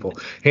lied to people.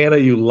 Hannah,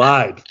 you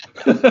lied.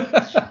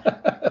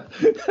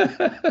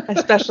 I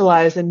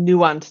specialize in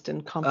nuanced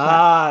and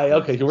complex.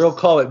 Okay. We'll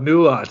call it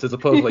nuanced, as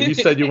opposed to you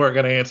said you weren't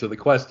going to answer the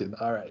question.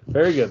 All right.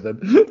 Very good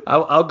then.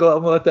 I'm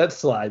going to let that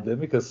slide then,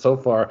 because so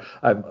far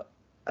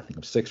I think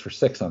I'm 6 for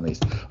 6 on these.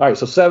 All right,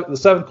 so the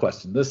seventh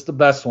question. This is the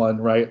best one,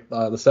 right?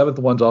 The seventh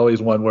one's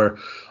always one where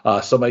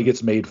somebody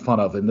gets made fun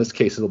of. In this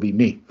case, it'll be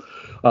me.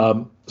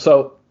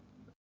 So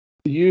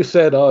you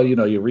said, oh,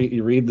 you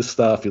read the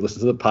stuff, you listen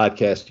to the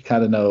podcast, you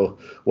kind of know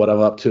what I'm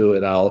up to,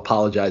 and I'll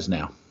apologize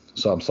now.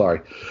 So I'm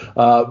sorry.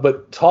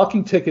 But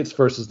talking tickets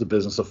versus the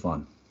business of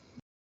fun.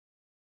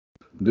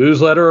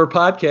 Newsletter or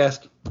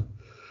podcast?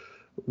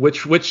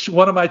 Which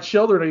one of my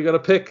children are you going to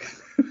pick?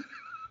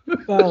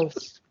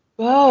 Both.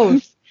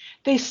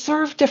 They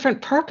serve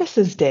different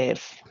purposes,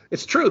 Dave.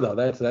 It's true, though.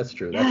 That's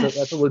true. Yes,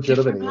 that's a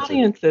legitimate different answer.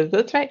 Audiences.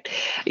 That's right.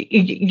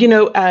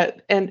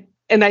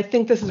 And I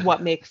think this is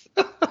what makes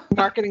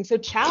marketing so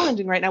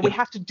challenging right now. We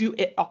have to do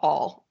it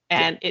all,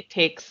 and it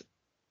takes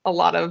a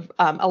lot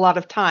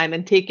of time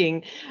and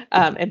taking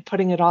and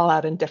putting it all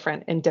out in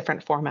different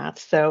formats.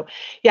 So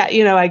yeah,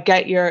 I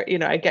get your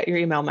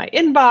email in my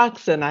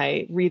inbox and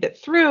I read it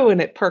through and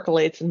it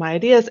percolates in my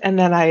ideas. And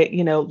then I,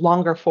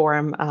 longer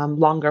form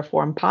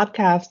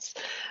podcasts.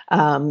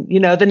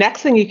 The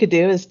next thing you could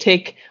do is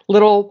take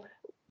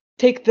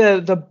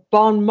the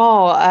bon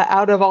mot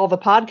out of all the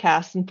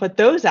podcasts and put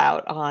those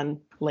out on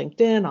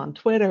LinkedIn, on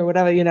Twitter,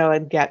 whatever,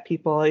 and get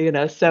people,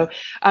 so,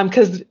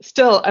 because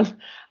still I'm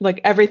like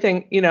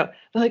everything, they're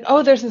like,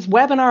 oh, there's this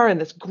webinar and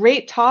this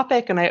great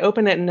topic. And I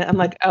open it and I'm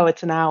like, oh,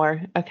 it's an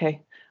hour.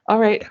 Okay. All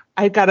right.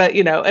 I gotta,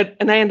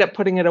 and I end up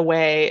putting it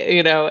away,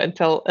 and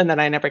then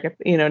I never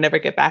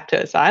get back to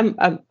it.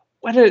 So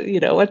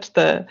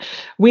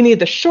we need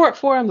the short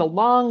form, the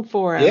long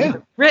form,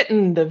 the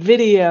written, the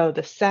video,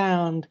 the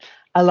sound.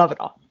 I love it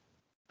all.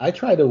 I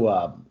try to,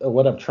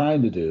 what I'm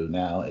trying to do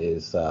now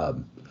is,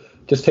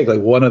 just take like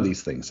one of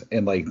these things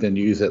and like then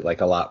use it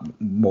like a lot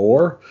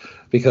more,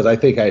 because I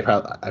think I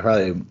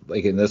probably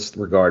like in this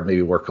regard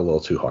maybe work a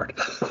little too hard.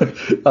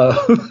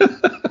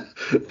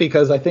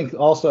 Because I think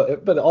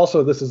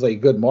also this is a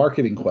good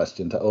marketing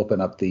question to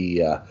open up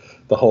the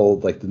whole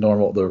like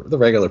the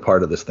regular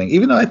part of this thing,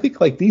 even though I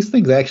think like these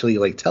things actually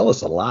like tell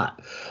us a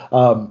lot,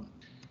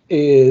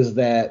 is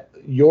that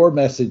your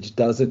message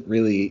doesn't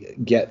really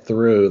get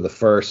through the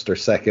first or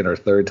second or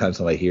third time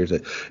somebody hears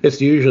it.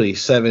 It's usually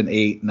 7,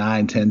 8,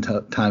 9, 10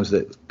 times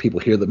that people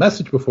hear the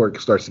message before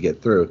it starts to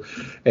get through.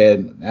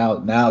 And now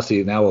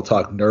we'll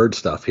talk nerd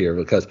stuff here,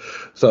 because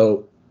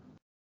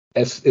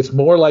it's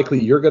more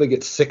likely you're going to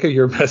get sick of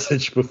your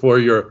message before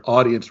your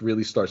audience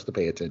really starts to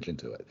pay attention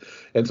to it.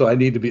 And so I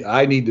need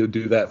to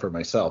do that for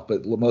myself.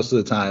 But most of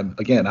the time,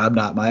 again, I'm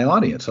not my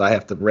audience. So I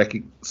have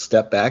to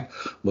step back,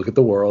 look at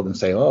the world and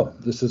say, oh,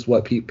 this is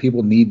what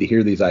people need to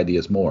hear these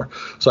ideas more.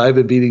 So I've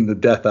been beating the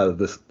death out of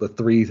the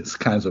three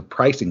kinds of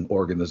pricing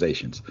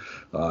organizations,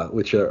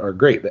 which are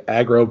great. The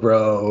Agro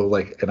Bro,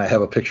 and I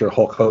have a picture of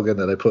Hulk Hogan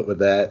that I put with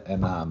that.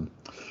 And,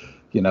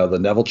 the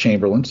Neville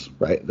Chamberlains,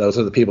 right? Those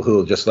are the people who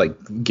will just like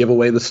give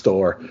away the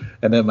store.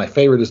 And then my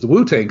favorite is the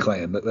Wu-Tang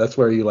Clan. That's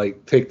where you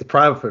like take the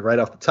profit right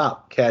off the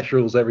top. Cash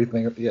rules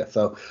everything. Yeah.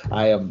 So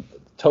I am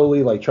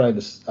totally like trying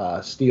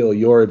to steal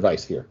your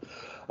advice here.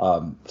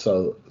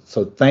 So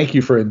thank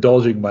you for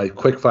indulging my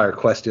quick fire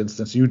questions,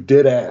 since you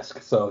did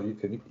ask. So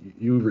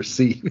you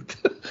received.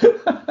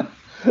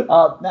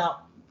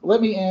 Now let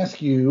me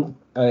ask you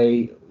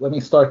let me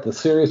start the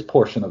serious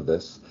portion of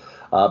this.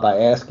 By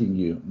asking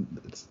you,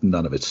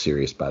 none of it's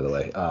serious, by the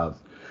way,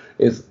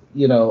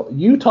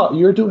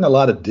 you're doing a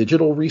lot of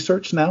digital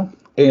research now.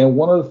 And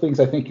one of the things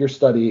I think you're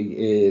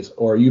studying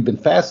or you've been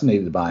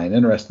fascinated by and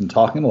interested in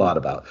talking a lot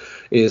about,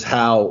 is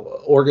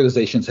how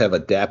organizations have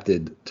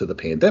adapted to the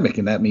pandemic.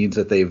 And that means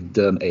that they've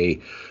done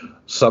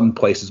some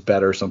places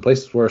better, some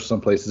places worse,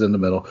 some places in the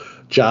middle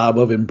job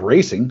of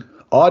embracing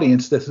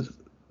audience that's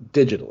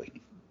digitally.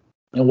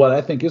 And what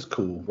I think is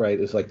cool, right,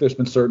 is like there's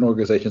been certain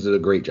organizations that do a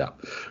great job,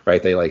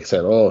 right? They like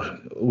said, oh,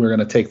 we're going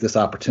to take this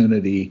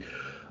opportunity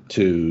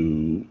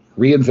to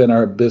reinvent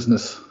our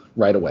business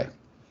right away.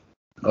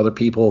 Other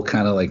people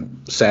kind of like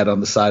sat on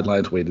the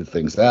sidelines, waited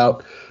things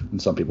out,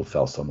 and some people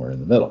fell somewhere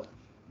in the middle.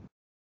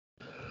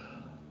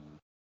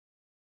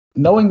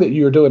 Knowing that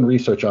you're doing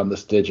research on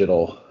this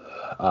digital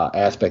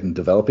aspect and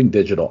developing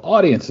digital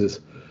audiences,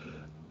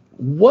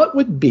 what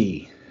would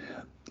be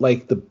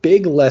like the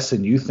big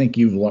lesson you think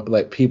you've learned,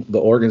 like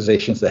the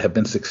organizations that have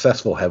been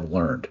successful have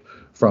learned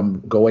from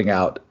going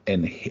out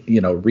and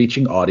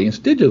reaching audience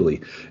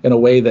digitally in a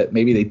way that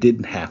maybe they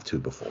didn't have to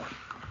before?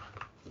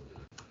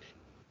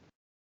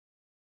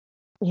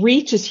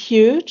 Reach is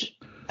huge.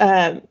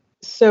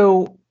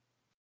 So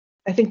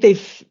I think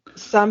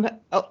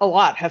a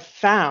lot have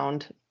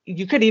found,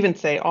 you could even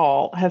say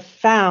all have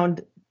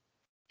found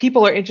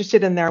people are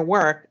interested in their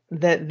work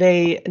that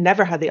they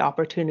never had the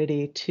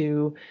opportunity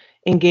to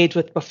engage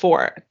with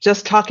before,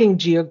 just talking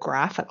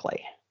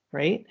geographically,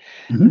 right?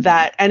 Mm-hmm.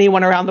 That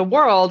anyone around the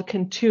world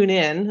can tune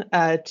in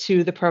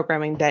to the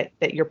programming that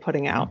you're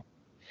putting out.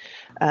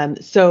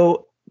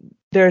 So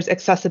there's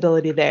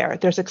accessibility there.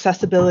 There's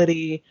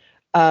accessibility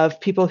of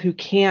people who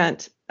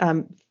can't,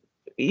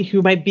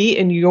 who might be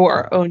in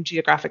your own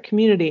geographic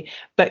community,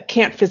 but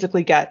can't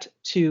physically get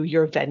to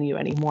your venue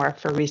anymore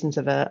for reasons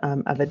of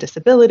a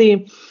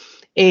disability.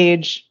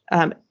 age,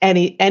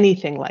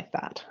 anything like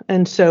that.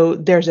 And so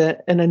there's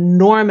an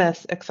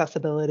enormous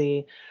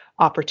accessibility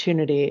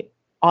opportunity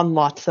on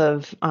lots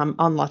of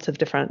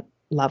different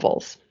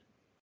levels.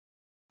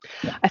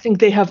 Yeah. I think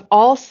they have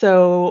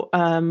also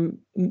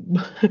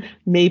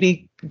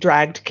maybe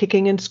dragged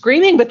kicking and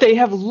screaming, but they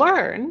have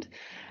learned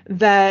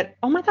that,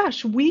 oh my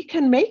gosh, we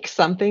can make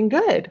something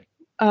good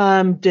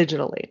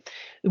digitally.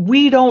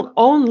 We don't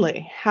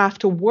only have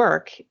to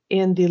work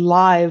in the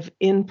live,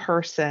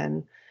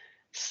 in-person,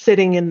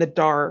 sitting in the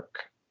dark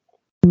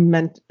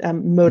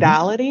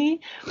modality.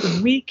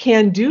 We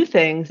can do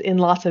things in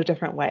lots of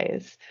different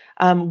ways.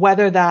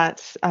 Whether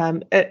that's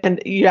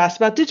and you asked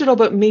about digital,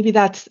 but maybe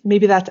that's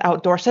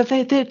outdoor. So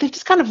they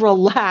just kind of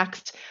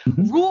relaxed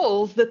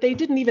rules that they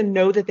didn't even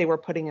know that they were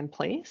putting in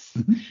place.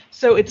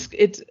 So it's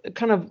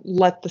kind of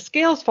let the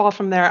scales fall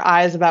from their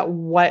eyes about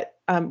what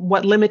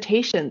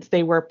limitations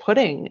they were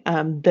putting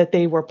on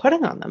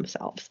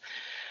themselves.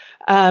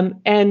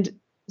 And then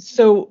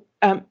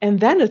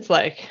it's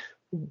like,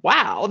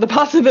 wow,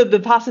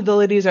 the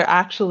possibilities are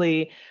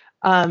actually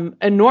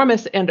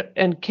enormous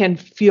and can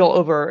feel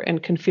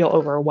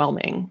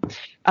overwhelming.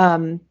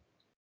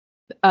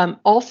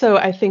 Also,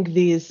 I think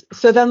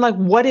so then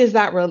what is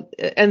that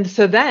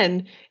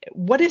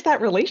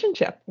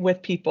relationship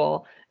with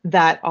people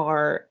that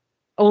are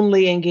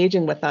only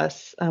engaging with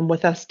us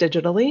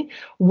digitally?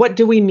 What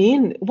do we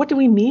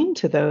mean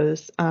to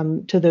those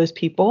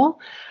people?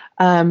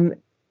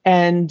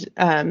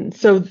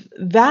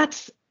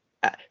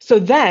 So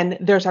then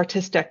there's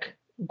artistic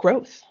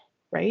growth,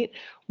 right?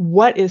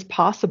 What is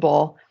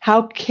possible?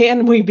 How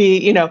can we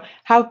be,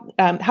 how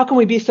can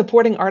we be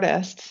supporting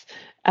artists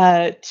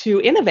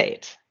to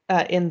innovate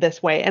in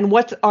this way? And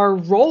what's our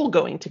role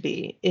going to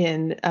be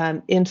in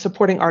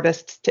supporting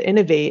artists to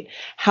innovate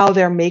how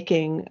they're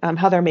making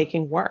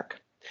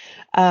work?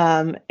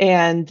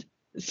 And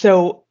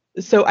so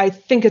I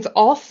think it's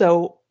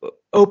also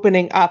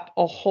opening up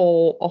a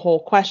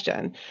whole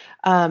question.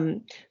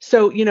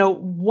 So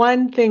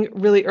one thing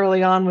really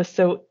early on was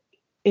so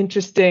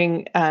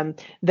interesting,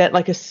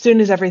 that as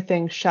soon as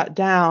everything shut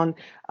down,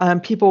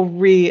 people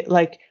they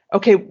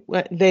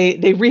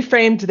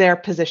reframed their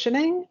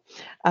positioning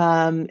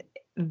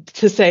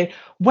to say,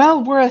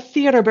 well, we're a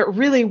theater, but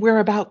really we're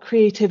about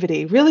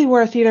creativity. Really,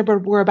 we're a theater,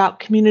 but we're about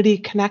community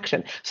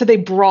connection. So they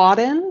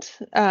broadened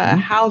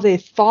how they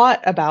thought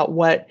about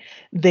what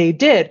they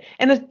did.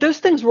 And those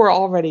things were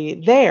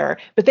already there,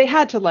 but they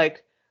had to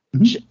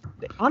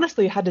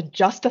honestly had to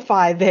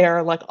justify their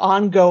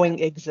ongoing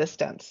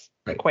existence.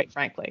 Right. Quite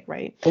frankly,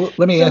 right? Well,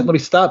 let me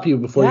stop you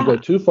before you go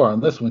too far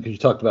on this one, because you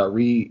talked about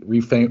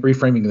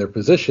reframing their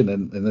position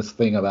and this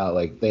thing about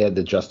they had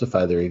to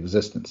justify their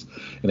existence,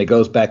 and it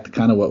goes back to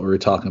kind of what we were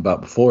talking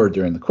about before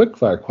during the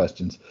quickfire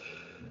questions.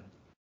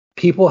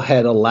 People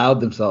had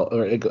allowed themselves,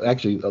 or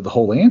actually the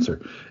whole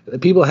answer,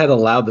 people had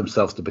allowed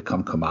themselves to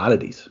become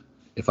commodities,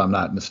 if I'm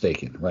not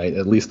mistaken, right?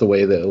 At least the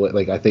way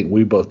that I think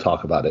we both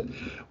talk about it,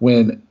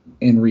 when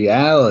in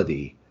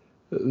reality,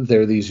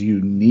 they're these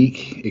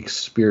unique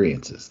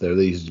experiences. They're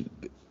these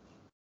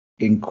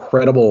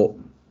incredible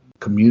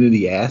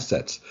community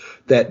assets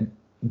that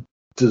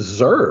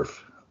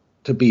deserve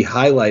to be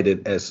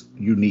highlighted as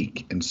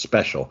unique and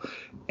special,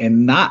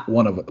 and not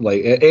one of a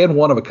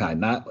kind.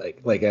 Not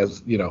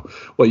as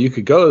well, you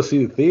could go to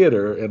see the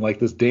theater and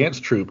this dance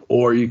troupe,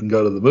 or you can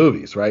go to the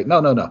movies, right?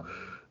 No.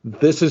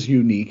 This is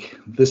unique.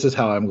 This is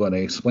how I'm going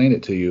to explain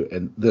it to you,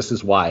 and this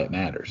is why it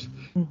matters,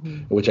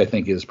 which I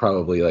think is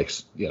probably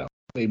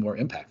way more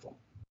impactful.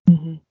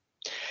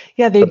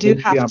 Yeah, they do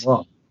have. I'm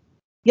wrong.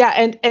 Yeah,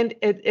 and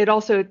it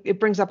also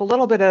brings up a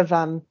little bit of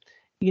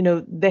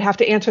they have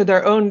to answer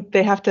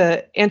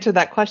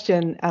that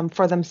question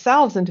for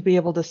themselves, and to be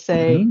able to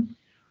say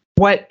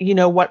what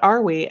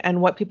are we,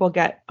 and what people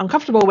get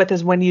uncomfortable with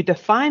is when you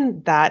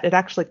define that, it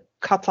actually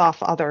cuts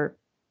off other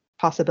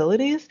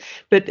possibilities.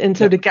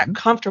 So to get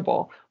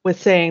comfortable with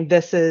saying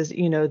this is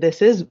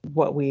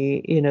what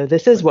we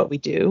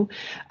do.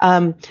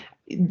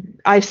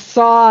 I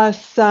saw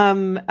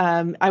some,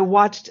 I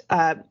watched,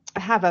 I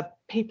have a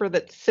paper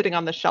that's sitting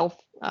on the shelf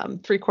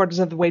 3/4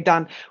 of the way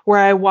done, where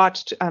I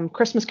watched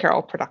Christmas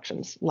Carol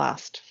productions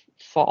last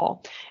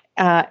fall.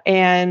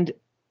 And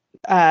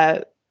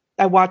I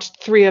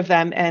watched 3 of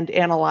them and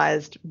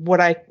analyzed what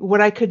I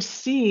could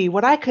see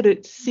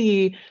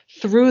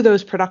through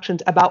those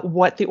productions about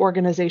what the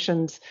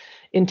organization's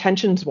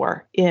intentions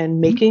were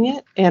in making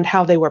it and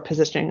how they were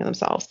positioning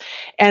themselves.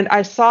 And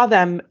I saw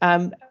them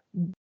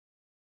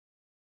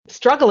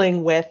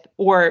struggling with,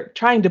 or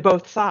trying to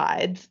both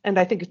sides, and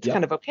I think it's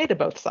kind of okay to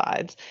both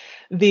sides,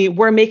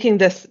 we're making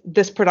this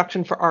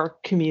production for our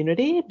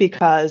community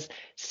because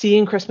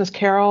seeing Christmas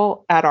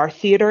Carol at our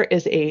theater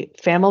is a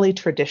family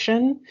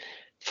tradition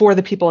for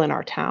the people in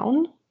our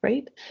town,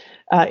 right?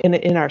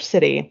 In our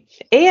city.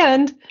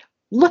 And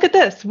look at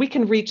this, we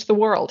can reach the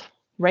world,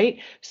 right?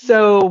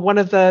 So one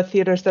of the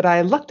theaters that I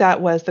looked at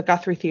was the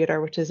Guthrie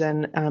Theater, which is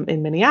in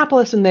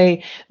Minneapolis, and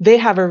they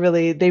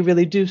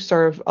really do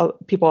serve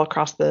people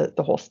across the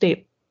whole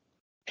state.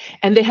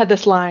 And they had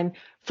this line,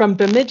 from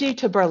Bemidji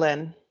to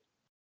Berlin,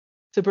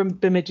 So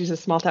Bemidji is a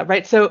small town,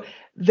 right? So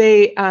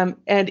they, and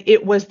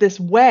it was this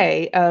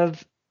way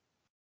of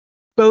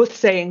both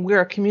saying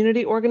we're a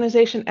community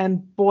organization,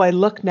 and boy,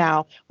 look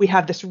now, we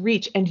have this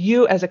reach. And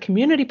you as a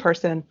community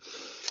person,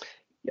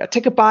 a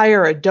ticket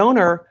buyer, a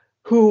donor,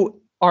 who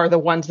are the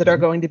ones that are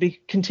going to be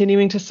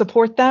continuing to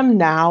support them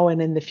now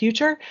and in the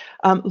future,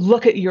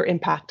 look at your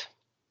impact,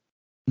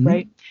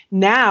 right?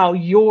 Now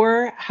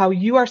how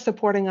you are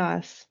supporting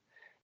us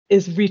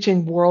is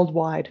reaching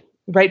worldwide,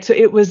 right? So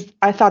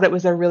I thought it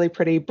was a really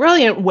pretty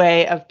brilliant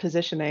way of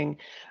positioning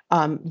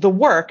the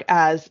work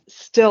as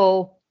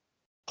still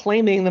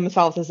claiming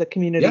themselves as a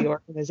community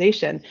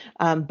organization,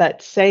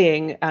 but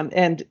saying,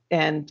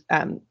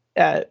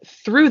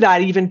 through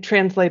that, even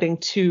translating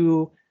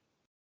to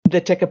the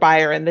ticket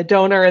buyer and the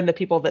donor and the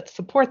people that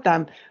support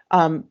them,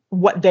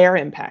 what their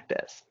impact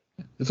is.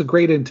 It's a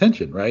great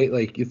intention, right?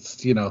 Like it's,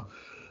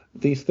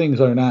 these things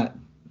they're not,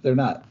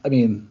 I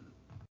mean,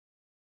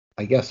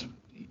 I guess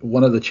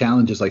one of the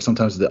challenges, like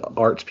sometimes the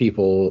arts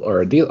people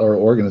or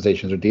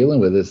organizations are dealing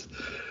with is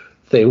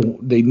they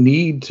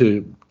need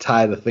to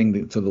tie the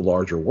thing to the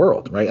larger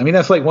world, right? I mean,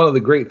 that's like one of the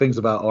great things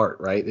about art,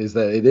 right? Is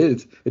that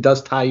it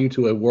does tie you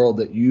to a world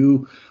that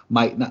you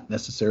might not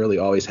necessarily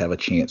always have a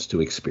chance to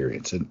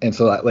experience. And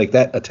so like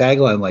that, a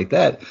tagline like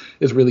that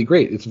is really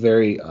great. It's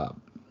very,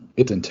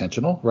 it's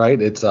intentional,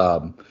 right? It's,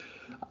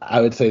 I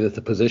would say that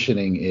the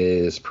positioning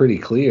is pretty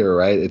clear,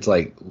 right? It's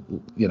like,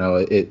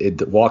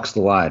 it walks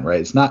the line,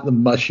 right? It's not the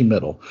mushy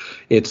middle.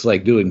 It's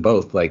like doing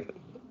both, like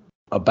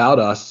about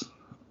us,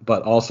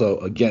 but also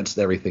against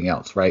everything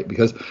else, right?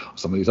 Because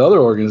some of these other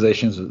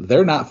organizations,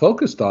 they're not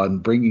focused on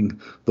bringing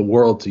the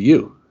world to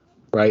you,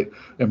 right?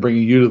 And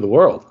bringing you to the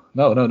world.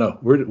 No.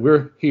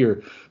 We're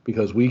here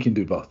because we can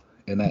do both.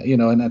 And that,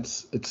 and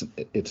that's,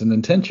 it's an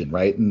intention,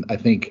 right? And I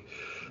think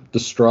the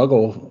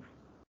struggle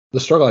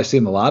I see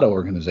in a lot of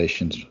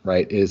organizations,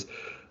 right, is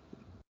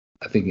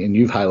I think, and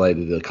you've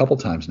highlighted it a couple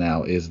times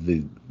now, is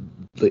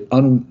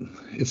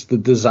it's the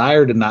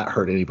desire to not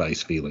hurt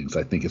anybody's feelings,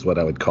 I think is what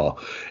I would call.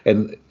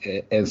 And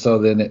so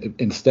then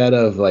instead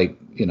of like,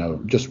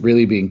 just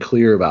really being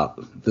clear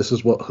about this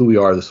is who we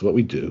are, this is what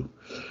we do,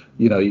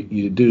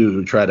 you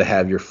do try to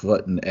have your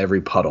foot in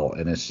every puddle.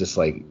 And it's just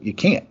like, you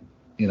can't,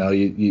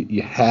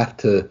 you have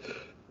to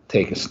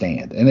take a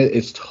stand. And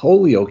it's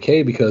totally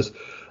okay because,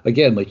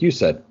 again, like you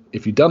said,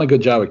 if you've done a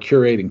good job of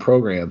curating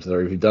programs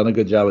or if you've done a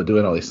good job of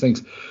doing all these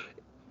things,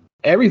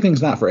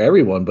 everything's not for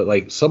everyone, but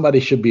like somebody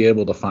should be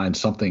able to find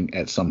something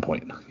at some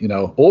point,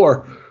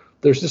 or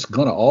there's just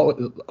going to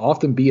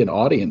often be an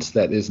audience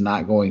that is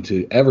not going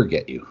to ever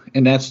get you.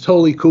 And that's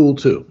totally cool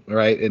too.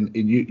 Right. And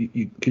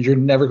you because you're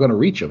never going to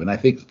reach them. And I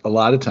think a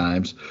lot of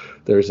times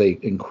there's a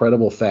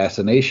incredible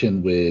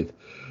fascination with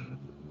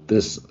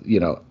this,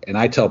 and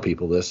I tell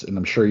people this, and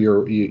I'm sure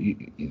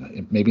you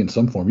maybe in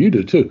some form you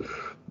do too.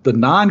 The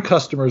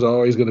non-customers are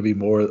always going to be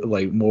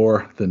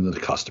more than the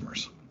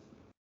customers.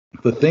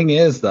 The thing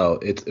is, though,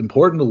 it's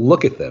important to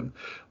look at them,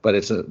 but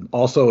it's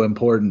also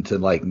important to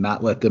like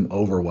not let them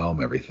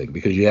overwhelm everything,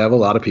 because you have a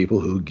lot of people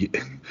who,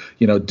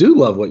 do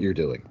love what you're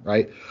doing,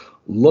 right?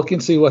 Look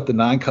and see what the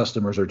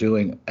non-customers are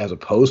doing as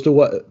opposed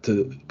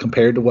to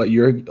compared to what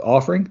you're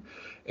offering,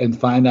 and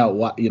find out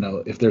what,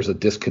 if there's a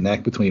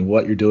disconnect between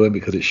what you're doing,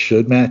 because it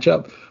should match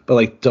up. But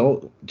like,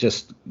 don't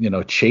just,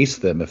 chase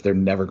them if they're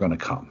never going to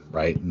come.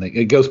 Right. And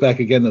it goes back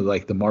again to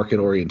like the market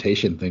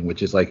orientation thing,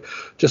 which is like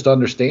just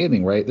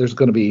understanding, right? There's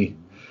going to be,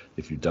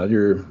 if you've done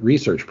your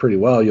research pretty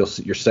well, you'll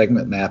see your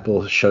segment map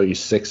will show you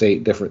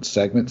 6-8 different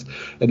segments.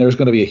 And there's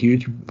going to be a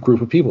huge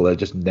group of people that are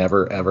just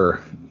never,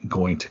 ever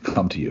going to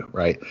come to you.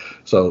 Right.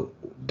 So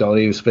don't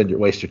even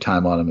waste your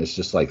time on them. It's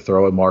just like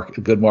throwing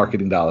good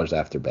marketing dollars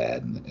after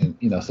bad.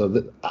 And so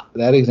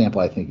that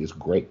example I think is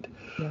great.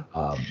 Yeah.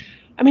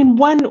 I mean,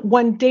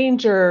 one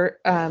danger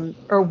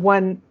or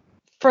one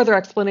further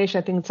explanation,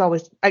 I think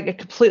I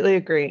completely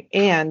agree.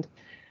 And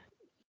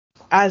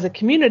as a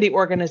community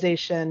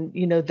organization,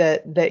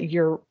 that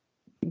you're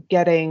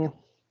getting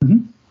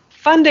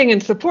funding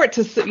and support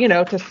to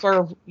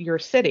serve your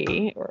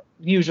city, or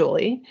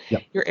usually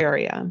your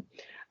area.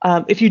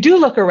 If you do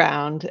look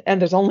around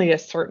and there's only a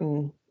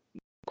certain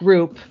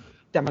group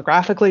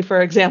demographically,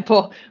 for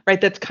example, right,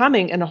 that's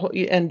coming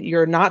and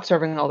you're not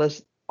serving all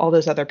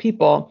those other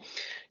people,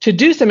 to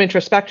do some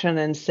introspection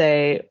and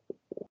say,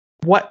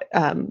 what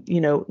are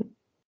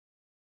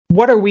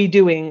we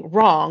doing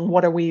wrong?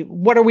 What are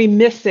we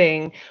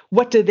missing?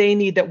 What do they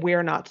need that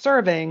we're not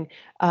serving?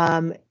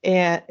 And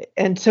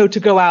so to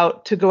go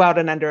out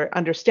and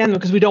understand them,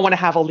 because we don't want to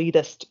have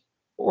elitist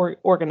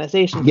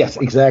organizations. Yes,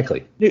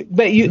 exactly.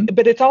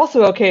 But it's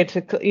also okay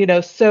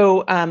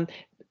to,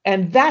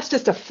 and that's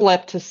just a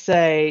flip to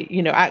say,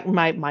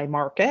 my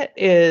market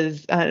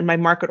is, my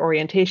market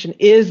orientation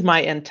is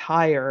my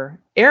entire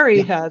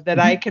area that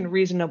I can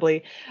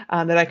reasonably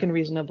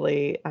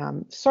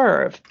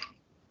serve.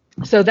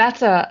 So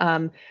that's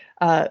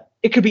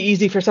it could be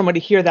easy for someone to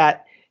hear this,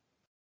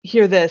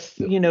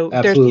 Absolutely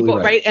there's people,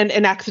 right.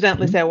 And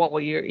accidentally say, well,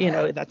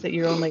 you're, that's it.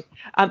 You're only,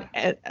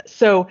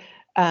 so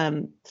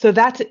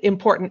that's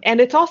important.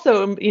 And it's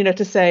also,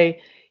 to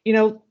say,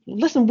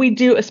 listen, we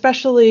do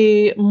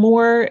especially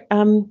more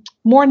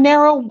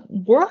narrow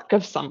work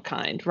of some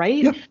kind,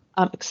 right? Yeah.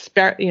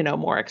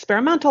 More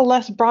experimental,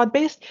 less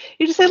broad-based.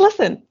 You just say,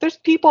 listen, there's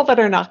people that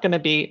are not going to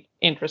be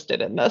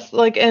interested in this,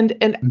 and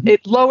Mm-hmm.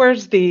 it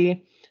lowers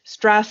the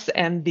stress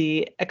and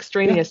the Yeah.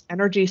 extraneous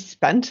energy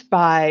spent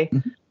by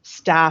Mm-hmm.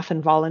 staff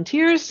and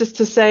volunteers, just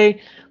to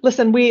say,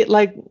 listen,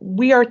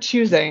 we are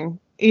choosing,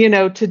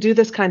 to do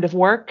this kind of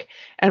work,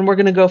 and we're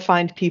going to go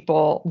find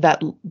people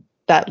that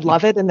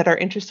love it and that are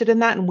interested in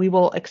that, and we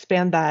will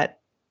expand that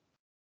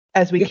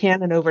as we Yeah.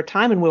 can and over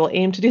time, and we'll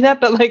aim to do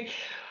that. But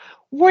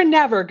we're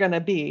never going to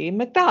be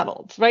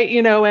McDonald's, right?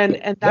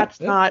 And that's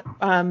Yeah.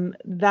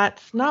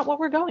 not what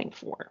we're going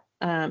for.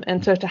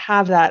 And so to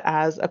have that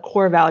as a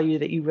core value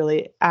that you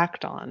really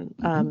act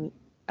on,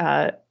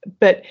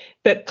 but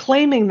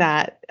claiming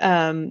that,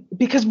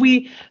 because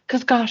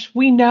gosh,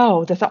 we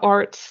know that the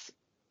arts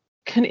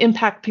can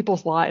impact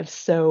people's lives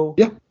so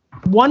Yeah.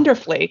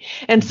 wonderfully.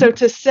 And so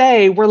to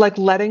say we're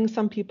letting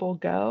some people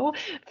go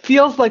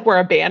feels like we're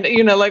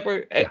abandoning,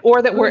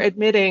 or that we're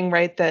admitting,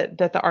 right, that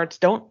the arts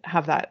don't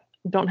have that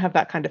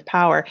kind of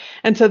power.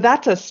 And so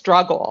that's a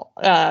struggle.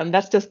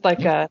 That's just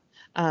a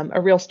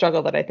real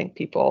struggle that I think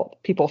people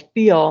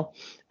feel,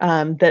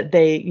 that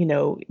they,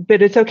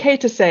 but it's okay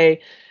to say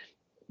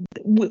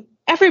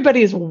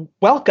everybody's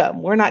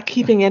welcome. We're not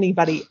keeping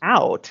anybody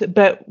out,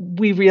 but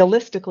we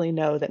realistically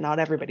know that not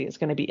everybody is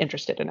going to be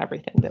interested in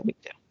everything that we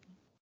do.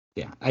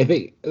 Yeah, I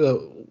think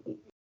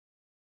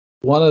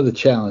one of the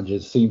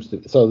challenges seems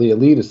to so the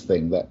elitist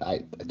thing that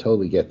I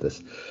totally get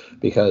this,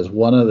 because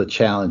one of the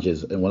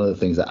challenges and one of the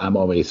things that I'm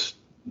always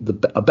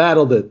a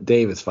battle that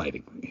Dave is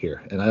fighting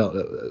here, and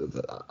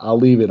I'll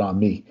leave it on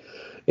me,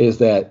 is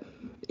that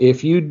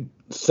if you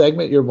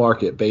segment your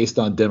market based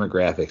on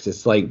demographics,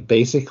 it's like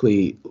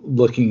basically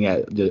looking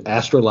at the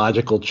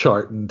astrological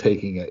chart and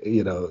taking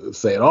it,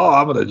 saying, oh,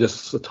 I'm going to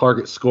just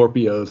target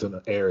Scorpios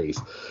and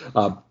Aries.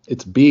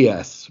 It's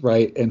BS,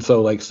 right? And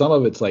so some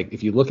of it's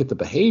if you look at the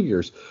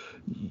behaviors,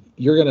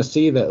 you're going to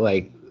see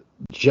that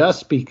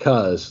just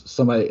because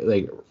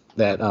somebody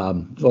that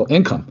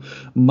income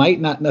might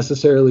not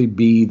necessarily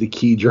be the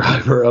key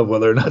driver of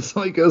whether or not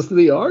somebody goes to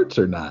the arts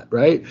or not,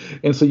 right?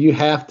 And so you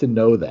have to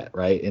know that,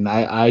 right? And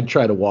I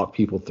try to walk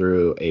people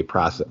through a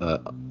process,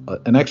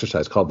 an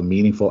exercise called the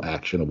Meaningful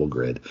Actionable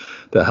Grid,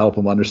 to help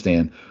them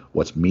understand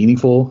what's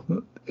meaningful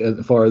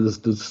as far as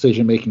the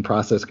decision-making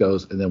process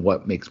goes, and then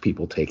what makes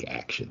people take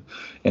action.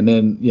 And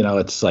then,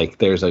 it's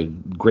there's a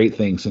great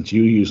thing, since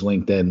you use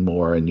LinkedIn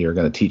more and you're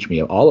going to teach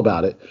me all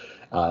about it.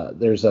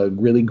 There's a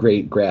really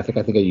great graphic,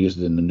 I think I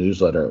used it in the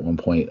newsletter at one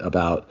point,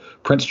 about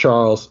Prince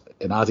Charles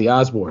and Ozzy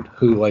Osbourne,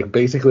 who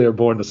basically are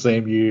born the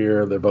same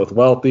year. They're both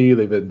wealthy.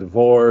 They've been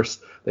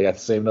divorced. They got the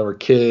same number of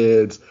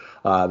kids.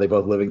 They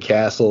both live in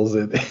castles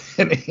in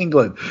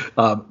England.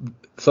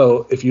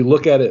 So if you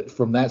look at it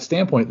from that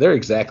standpoint, they're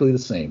exactly the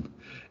same.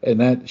 And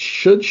that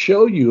should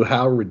show you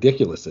how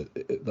ridiculous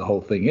the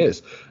whole thing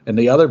is. And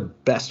the other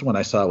best one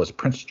I saw was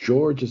Prince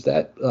George. Is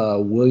that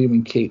William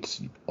and Kate's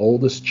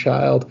oldest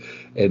child?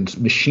 And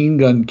Machine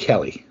Gun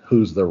Kelly,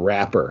 who's the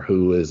rapper,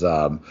 who is,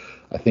 I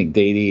think,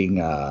 dating,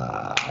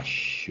 one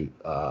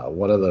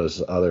of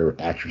those other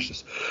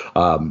actresses.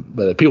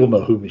 But people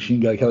know who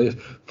Machine Gun Kelly is.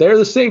 They're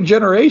the same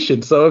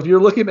generation. So if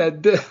you're looking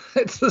at,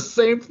 it's the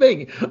same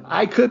thing.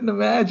 I couldn't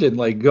imagine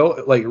with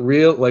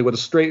a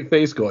straight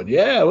face going,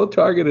 yeah, we'll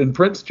target in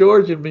Prince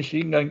George and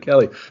Machine Gun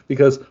Kelly,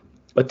 because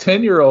a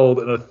 10-year-old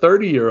and a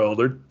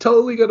 30-year-old are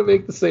totally going to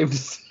make the same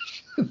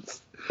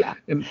decisions. Yeah.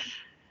 And,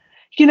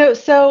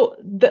 so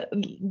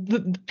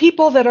the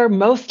people that are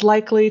most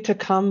likely to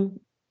come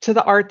to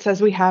the arts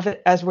as we have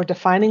it, as we're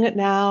defining it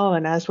now,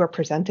 and as we're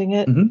presenting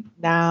it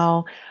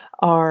now,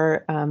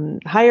 are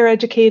higher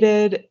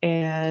educated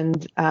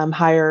and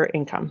higher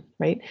income,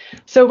 right?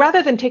 So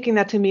rather than taking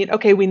that to mean,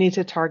 okay, we need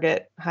to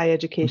target high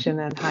education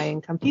and high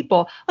income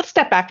people, let's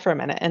step back for a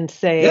minute and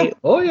say,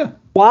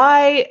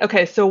 why?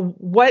 Okay, so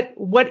what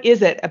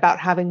is it about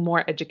having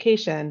more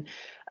education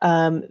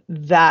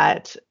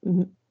that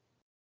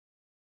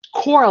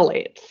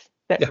correlates,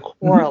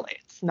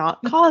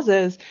 not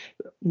causes,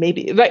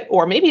 maybe, right?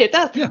 Or maybe it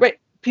does, right?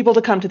 People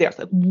to come to the arts.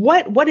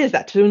 What is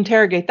that? To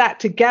interrogate that,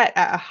 to get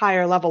a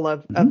higher level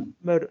of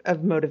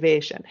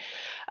motivation.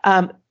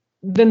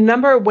 The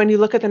number, when you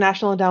look at the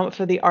National Endowment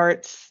for the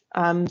Arts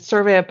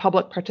survey of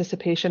public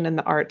participation in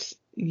the arts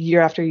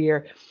year after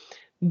year,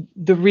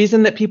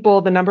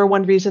 the number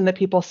one reason that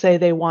people say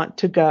they want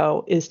to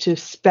go is to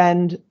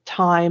spend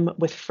time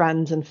with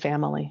friends and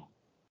family.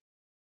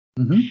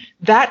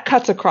 That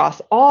cuts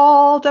across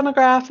all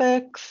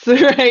demographics,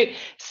 right?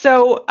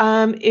 So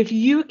if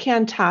you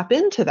can tap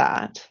into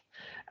that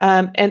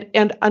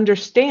and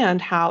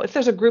understand how, if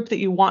there's a group that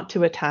you want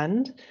to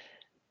attend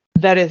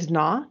that is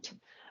not,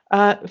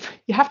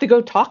 you have to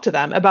go talk to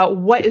them about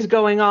what is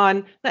going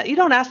on. You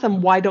don't ask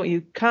them, why don't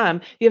you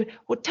come?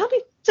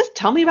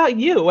 Tell me about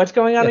you. What's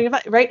going on in your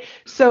life, right?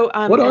 So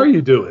what are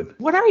you doing?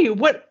 What are you?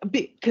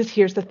 Because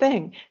here's the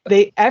thing.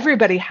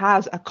 Everybody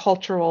has a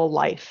cultural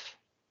life.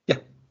 Yeah.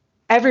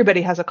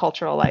 everybody has a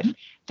cultural life.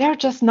 They're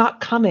just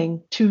not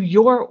coming to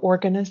your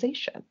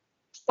organization.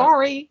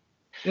 Sorry.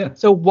 Yeah.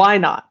 So why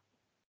not?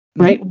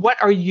 Right?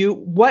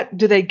 What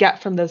do they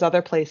get from those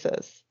other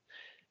places?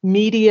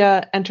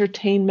 Media,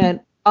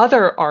 entertainment,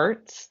 other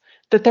arts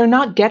that they're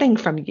not getting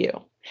from you.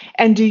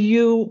 And do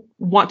you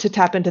want to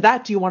tap into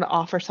that? Do you want to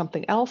offer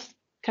something else?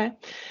 Okay.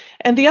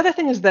 And the other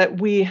thing is that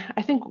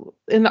I think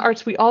in the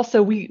arts, we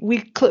also,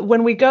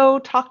 when we go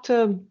talk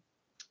to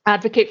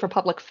advocate for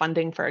public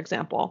funding, for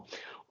example,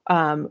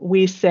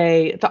 we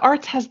say the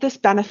arts has this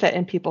benefit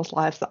in people's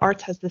lives. The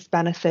arts has this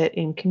benefit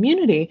in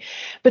community,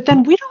 but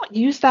then we don't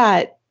use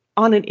that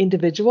on an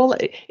individual.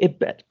 It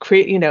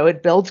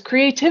builds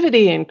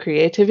creativity, and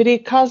creativity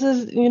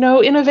causes,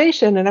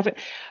 innovation and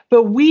everything.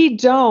 But we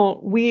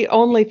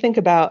only think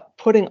about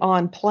putting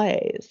on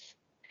plays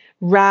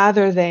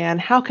rather than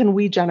how can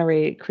we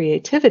generate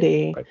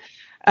creativity. Right.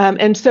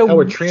 And so how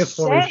we're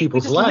transforming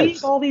people's lives.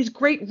 Leave all these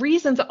great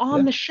reasons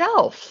on the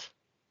shelf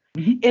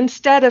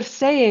instead of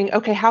saying,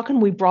 okay, how can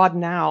we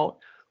broaden out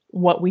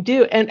what we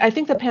do? And I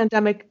think the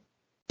pandemic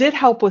did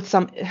help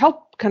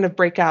kind of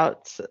break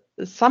out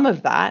some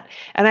of that.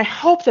 And I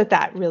hope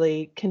that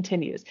really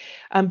continues,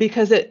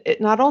 because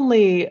it not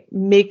only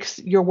makes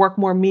your work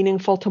more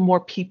meaningful to more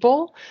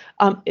people,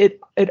 it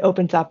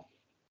opens up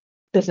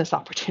business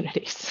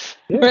opportunities,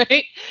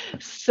 right?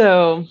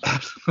 So,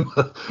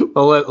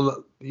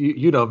 well,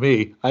 you know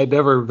me, I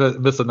never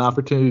miss an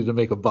opportunity to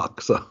make a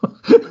buck. So,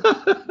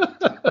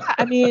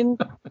 I mean,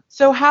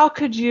 so how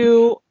could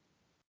you,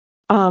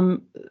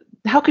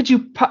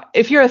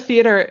 if you're a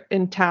theater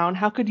in town,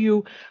 how could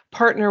you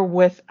partner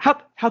with,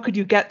 how could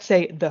you get,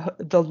 say,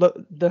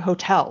 the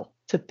hotel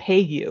to pay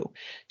you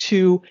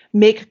to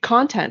make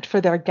content for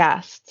their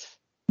guests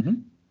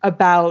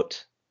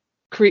about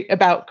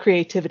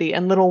creativity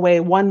and little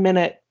 1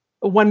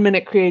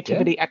 minute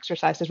creativity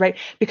exercises, right?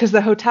 Because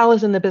the hotel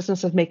is in the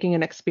business of making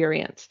an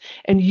experience,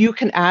 and you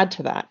can add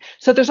to that.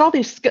 So there's all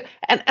these,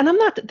 and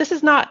this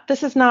is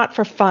not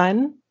for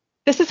fun.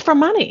 This is for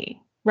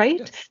money, right?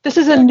 Yes, this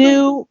is a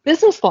new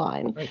business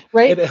line,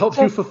 right? And it helps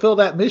you fulfill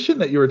that mission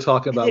that you were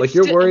talking about. Like,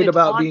 you're worried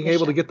about being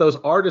able to get those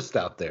artists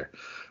out there.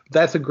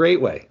 That's a great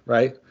way,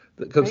 right?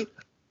 Because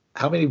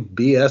how many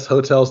BS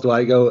hotels do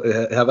I go,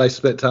 have I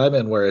spent time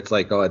in where it's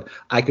like, oh,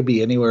 I could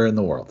be anywhere in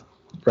the world,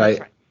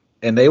 right?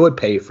 And they would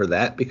pay for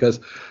that, because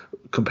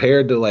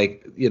compared to,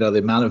 like, the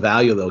amount of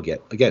value they'll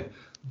get. Again,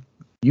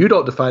 you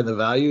don't define the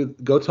value.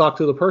 Go talk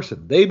to the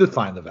person. They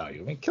define the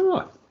value. I mean, come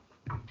on.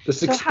 We're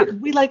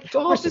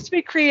supposed to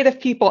be creative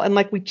people, and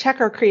we check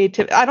our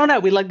creativity. I don't know.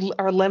 We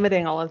are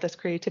limiting all of this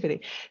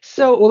creativity.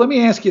 So, well, let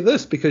me ask you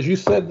this, because you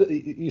said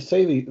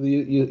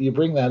you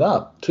bring that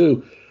up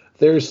too.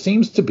 There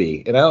seems to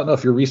be, and I don't know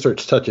if your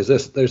research touches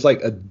this, there's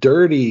like a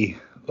dirty,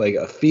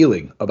 a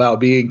feeling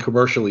about being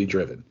commercially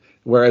driven.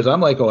 Whereas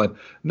I'm going,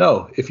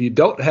 no, if you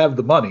don't have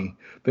the money,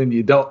 then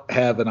you don't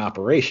have an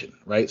operation,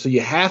 right? So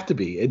you have to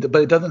be,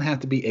 but it doesn't have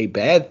to be a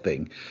bad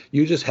thing.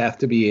 You just have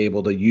to be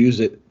able to use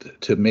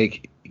it to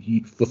make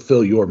you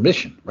fulfill your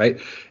mission, right?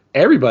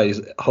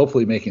 Everybody's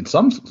hopefully making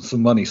some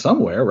money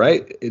somewhere,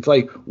 right? It's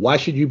like, why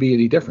should you be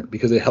any different?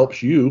 Because it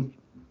helps you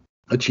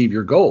achieve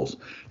your goals.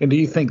 And do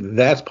you think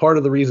that's part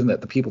of the reason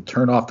that the people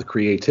turn off the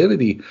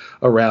creativity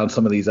around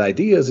some of these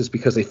ideas, is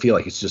because they feel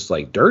like it's just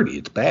dirty,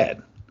 it's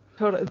bad?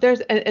 Totally.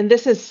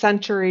 This is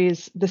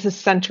centuries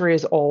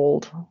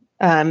old.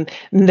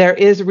 There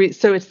is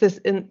so it's this,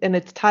 and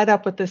it's tied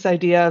up with this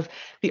idea of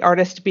the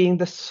artist being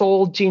the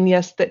sole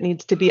genius that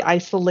needs to be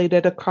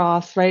isolated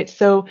across, right?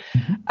 So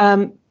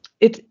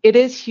it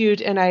is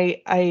huge, and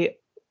I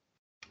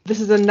this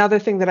is another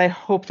thing that I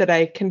hope that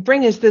I can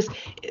bring, is this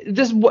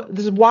is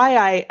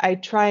why I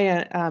try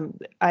and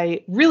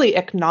I really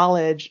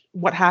acknowledge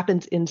what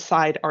happens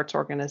inside arts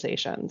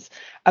organizations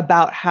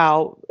about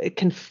how it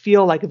can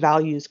feel like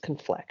values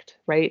conflict,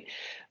 right?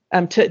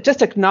 To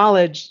just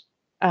acknowledge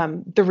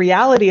the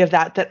reality of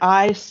that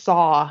I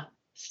saw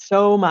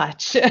so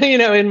much,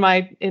 in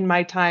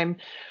my time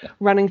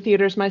running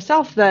theaters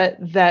myself,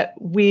 that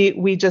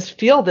we just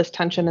feel this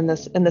tension and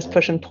this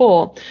push and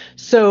pull.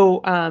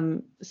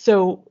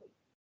 So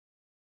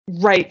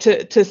right,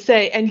 to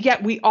say, and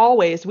yet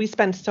we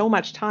spend so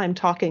much time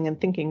talking and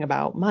thinking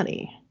about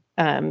money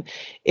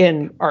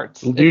in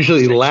arts.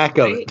 Usually lack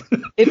of it.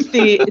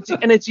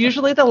 It's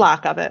usually the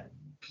lack of it.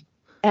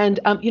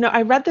 And,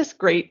 I read this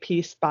great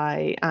piece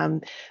by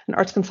an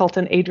arts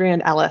consultant,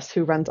 Adrienne Ellis,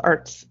 who runs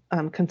Arts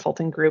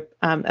Consulting Group,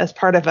 as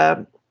part of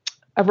a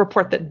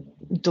report that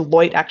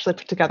Deloitte actually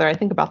put together, I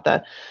think, about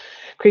the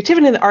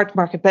creativity in the art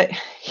market. But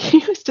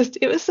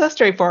it was so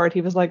straightforward.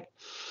 He was like,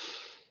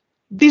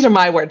 these are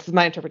my words, this is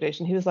my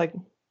interpretation. He was like,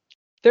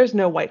 there's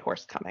no white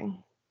horse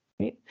coming.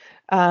 Right?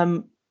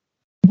 The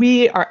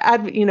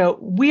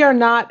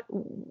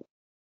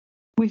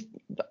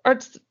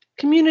arts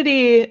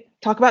community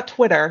talk about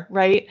Twitter,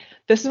 right?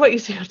 This is what you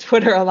see on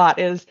Twitter a lot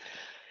is,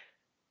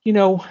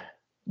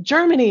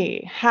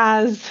 Germany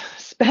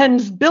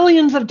spends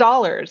billions of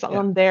dollars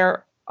on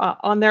their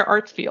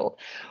arts field.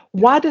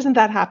 Why doesn't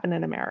that happen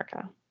in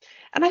America?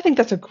 And I think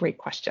that's a great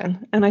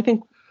question. And I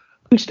think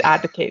We should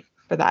advocate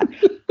for that.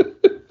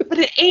 But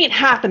it ain't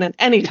happening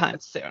anytime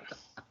soon.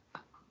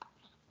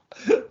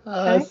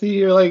 Okay? See,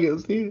 you're like,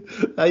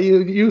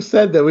 you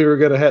said that we were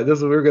gonna have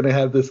this. We were gonna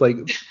have this like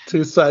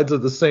two sides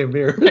of the same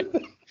mirror.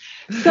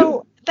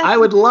 So I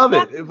would love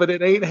it, but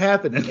it ain't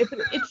happening.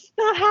 It's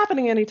not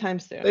happening anytime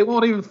soon. They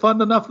won't even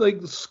fund enough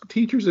like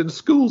teachers in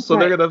schools, so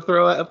they're gonna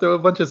throw a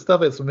bunch of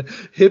stuff at some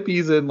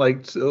hippies and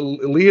like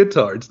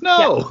leotards.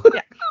 No.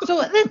 Yeah.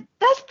 So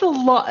that's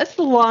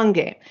the long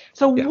game.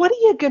 So what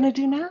are you gonna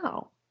do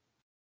now?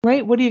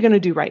 Right? What are you going to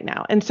do right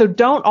now? And so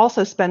don't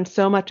also spend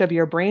so much of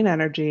your brain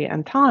energy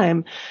and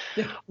time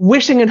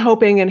wishing and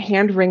hoping and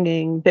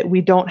hand-wringing that we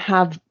don't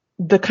have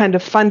the kind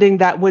of funding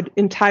that would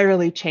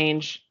entirely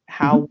change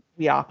how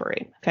we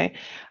operate. Okay.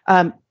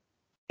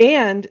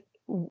 And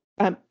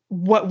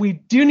what we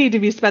do need to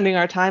be spending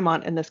our time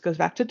on, and this goes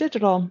back to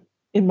digital,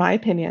 in my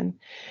opinion,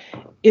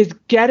 is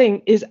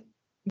getting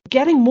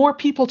more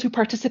people to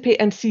participate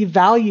and see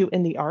value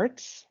in the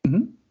arts.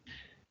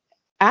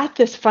 At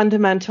this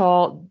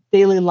fundamental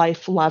daily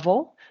life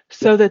level,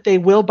 so that they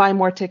will buy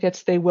more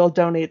tickets, they will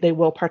donate, they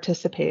will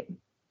participate.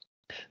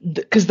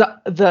 Because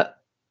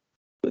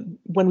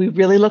when we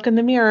really look in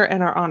the mirror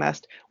and are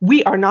honest,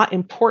 we are not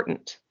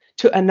important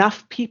to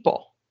enough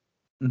people.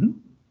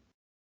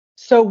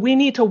 So we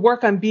need to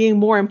work on being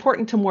more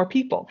important to more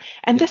people.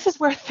 And this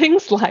is where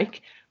things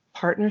like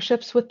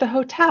partnerships with the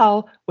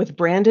hotel, with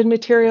branded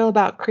material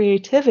about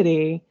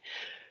creativity,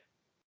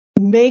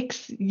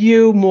 makes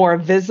you more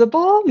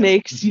visible,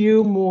 makes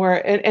you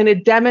more, and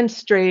it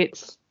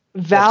demonstrates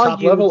value.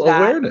 Top level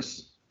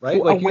awareness,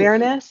 right? Like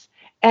awareness.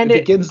 And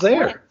it begins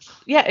there.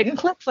 It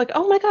clicks like,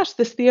 oh my gosh,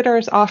 this theater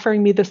is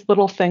offering me this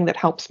little thing that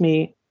helps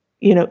me,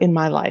 in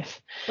my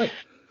life.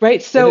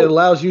 Right. So and it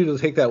allows you to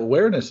take that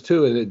awareness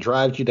too, and it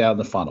drives you down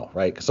the funnel,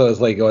 right? So it's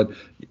like going,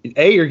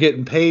 you're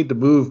getting paid to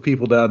move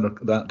people down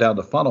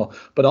the funnel,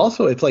 but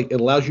also it's like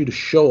it allows you to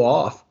show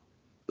off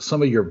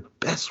some of your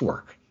best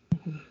work.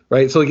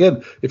 Right. So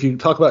again, if you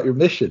talk about your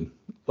mission,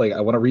 like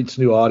I want to reach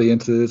new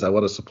audiences, I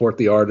want to support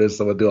the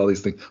artists, I want to do all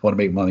these things, I want to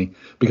make money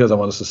because I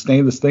want to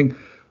sustain this thing.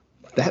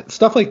 That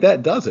stuff like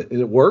that does it. And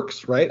it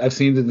works, right? I've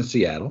seen it in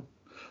Seattle.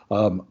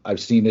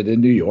 I've seen it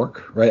in New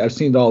York, right? I've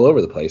seen it all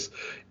over the place.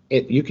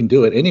 You can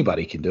do it.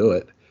 Anybody can do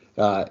it.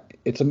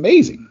 It's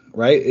amazing,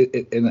 right?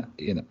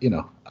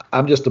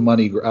 I'm just a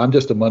money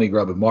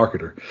grubbing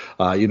marketer.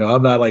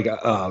 I'm not like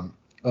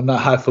I'm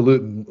not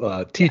highfalutin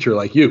teacher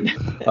like you.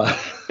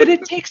 But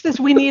it takes this.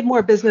 We need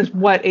more business.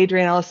 What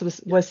Adrienne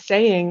Ellis was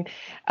saying,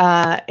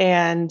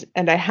 and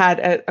I had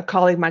a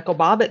colleague, Michael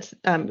Bobbitt,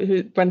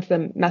 who runs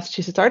the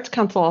Massachusetts Arts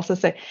Council, also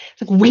say,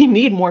 we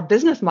need more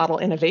business model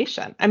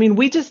innovation. I mean,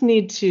 we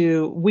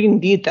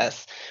need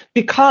this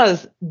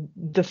because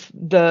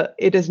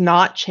it is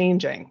not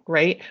changing,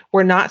 right?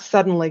 We're not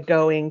suddenly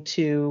going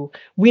to.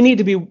 We need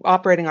to be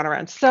operating on our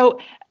own. So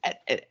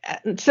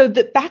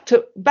back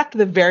to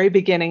the very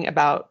beginning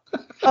about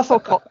hustle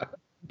culture.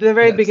 The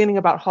very beginning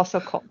about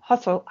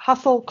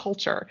hustle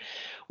culture,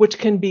 which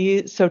can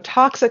be so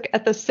toxic.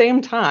 At the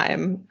same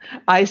time,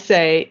 I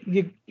say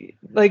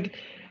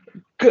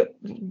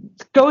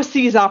go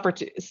seize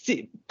opportunities.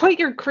 Put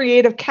your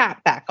creative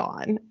cap back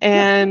on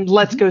and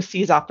let's go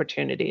seize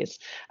opportunities,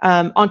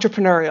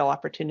 entrepreneurial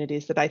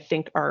opportunities that I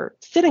think are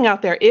sitting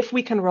out there. If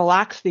we can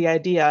relax the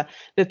idea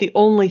that the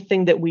only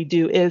thing that we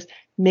do is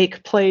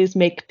make plays,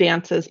 make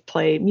dances,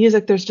 play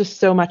music. There's just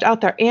so much out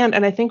there.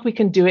 And I think we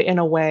can do it in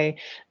a way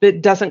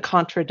that doesn't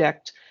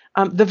contradict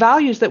the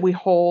values that we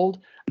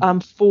hold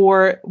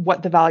for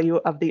what the value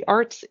of the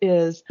arts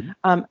is.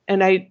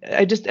 And I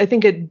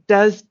think it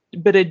does,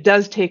 but it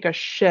does take a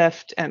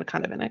shift and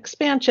kind of an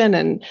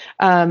expansion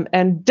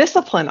and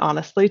discipline,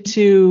 honestly,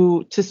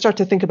 to start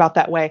to think about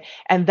that way.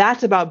 And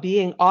that's about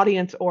being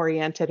audience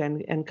oriented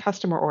and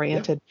customer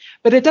oriented,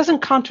 but it doesn't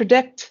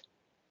contradict.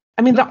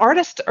 I mean, the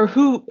artists are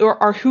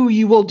who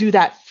you will do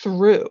that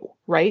through,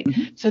 right?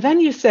 So then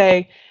you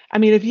say, I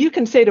mean, if you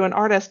can say to an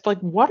artist, like,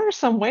 what are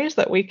some ways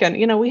that we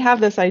can, we have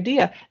this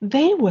idea,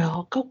 they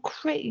will go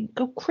crazy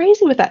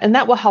with that. And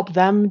that will help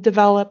them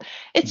develop.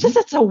 It's just,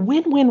 it's a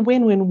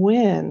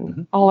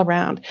win all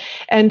around.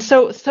 And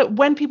so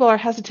when people are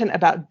hesitant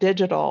about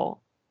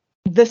digital,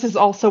 this is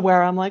also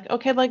where I'm like,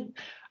 okay, like,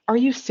 are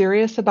you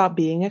serious about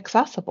being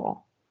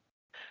accessible?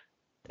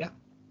 Yeah.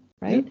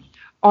 Right. Yeah.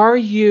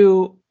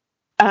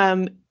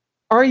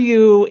 Are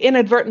you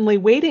inadvertently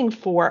waiting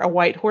for a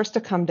white horse to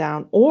come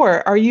down,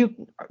 or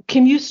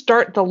can you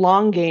start the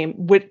long game,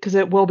 because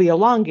it will be a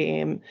long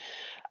game,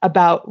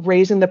 about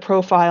raising the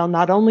profile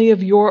not only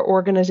of your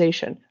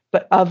organization,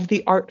 but of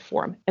the art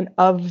form and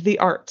of the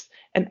arts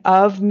and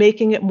of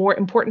making it more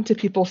important to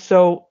people.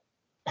 So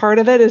part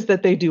of it is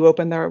that they do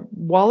open their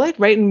wallet,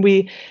 right?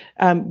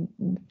 And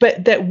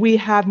but that we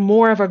have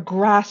more of a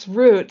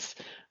grassroots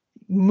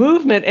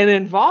movement and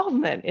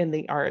involvement in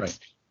the arts. Right.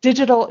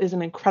 Digital is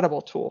an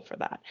incredible tool for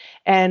that.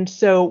 And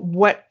so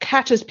what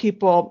catches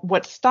people,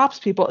 what stops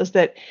people is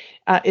that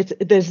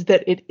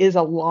it is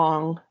a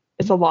long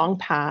It's a long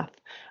path.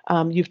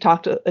 You've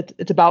talked.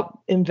 It's about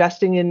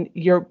investing in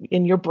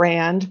your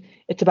brand.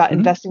 It's about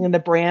investing in the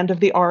brand of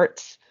the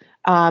arts,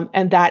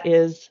 and that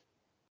is,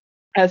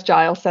 as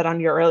Giles said on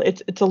your earlier,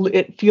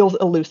 it feels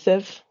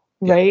elusive,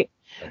 right?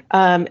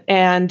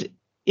 And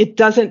it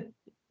doesn't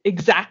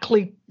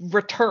exactly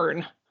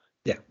return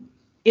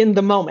in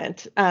the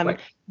moment.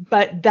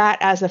 But that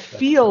as a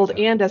field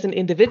and as an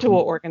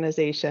individual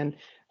organization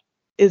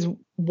is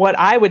what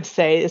I would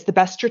say is the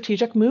best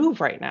strategic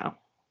move right now.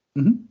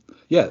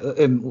 Yeah,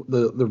 and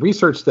the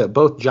research that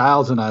both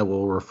Giles and I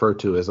will refer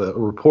to is a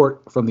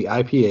report from the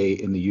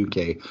IPA in the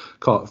UK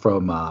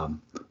from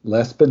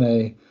Les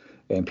Binet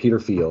and Peter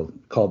Field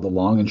called The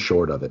Long and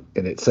Short of It.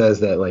 And it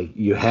says that like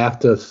you have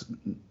to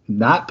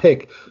not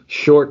pick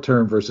short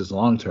term versus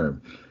long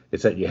term.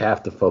 It's that you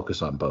have to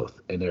focus on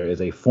both. And there is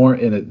a form,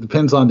 and it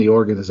depends on the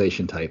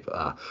organization type.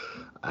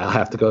 I'll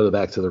have to go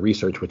back to the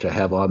research, which I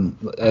have on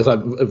as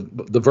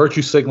the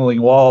virtue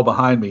signaling wall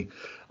behind me.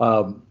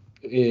 But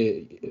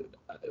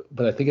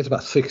I think it's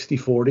about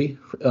 60-40,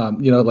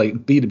 like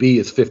B2B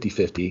is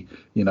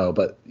 50-50,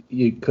 but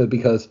you could,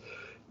 because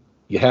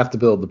you have to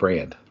build the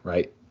brand,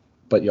 right?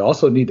 But you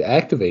also need to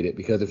activate it,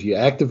 because if you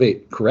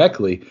activate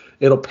correctly,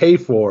 it'll pay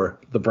for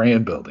the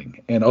brand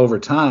building. And over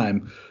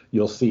time,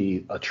 you'll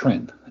see a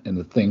trend, and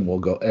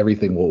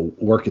everything will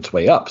work its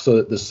way up, so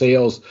that the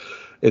sales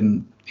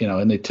and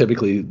they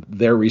typically,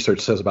 their research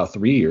says about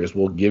 3 years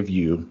will give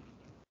you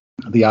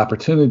the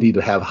opportunity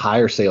to have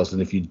higher sales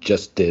than if you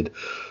just did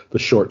the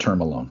short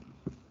term alone.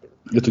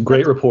 It's a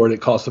great report. It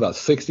costs about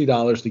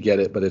 $60 to get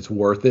it, but it's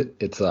worth it.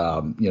 It's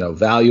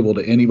valuable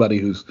to anybody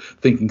who's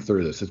thinking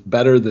through this. It's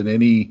better than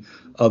any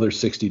other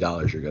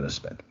 $60 you're going to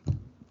spend.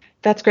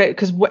 That's great,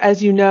 because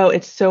as you know,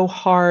 it's so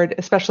hard,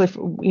 especially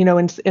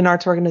in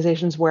arts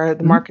organizations where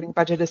the marketing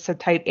budget is so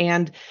tight,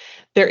 and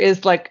there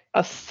is like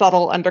a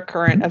subtle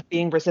undercurrent of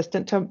being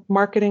resistant to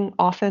marketing,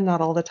 often,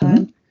 not all the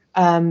time.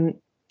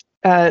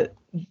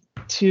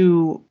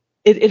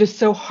 It is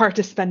so hard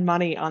to spend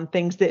money on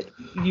things that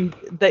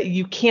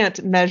you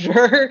can't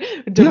measure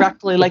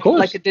directly, like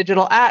a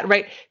digital ad,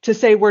 right? To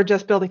say we're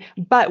just building,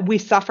 but we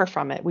suffer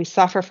from it. We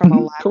suffer from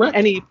a lack. Correct.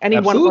 Any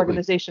one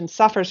organization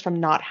suffers from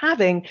not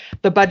having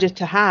the budget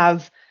to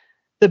have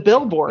the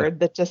billboard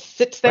that just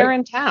sits there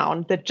in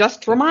town, that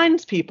just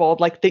reminds people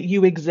like that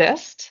you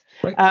exist.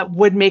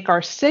 Would make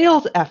our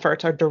sales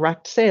efforts, our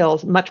direct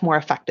sales, much more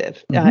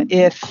effective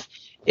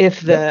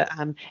if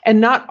the and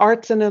not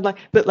arts and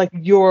but like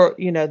your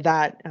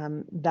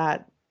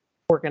that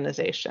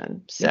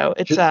organization. So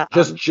it's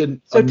just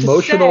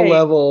emotional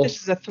level,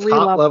 this is a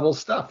top level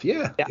stuff.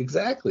 Yeah,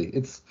 exactly.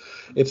 It's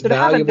so valuable. To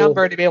have a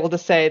number to be able to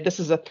say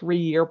this is a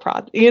 3-year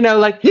project,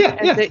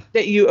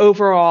 that you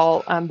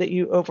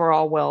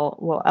overall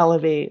will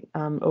elevate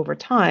over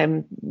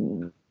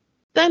time.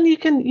 Then you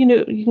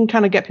can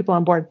kind of get people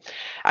on board.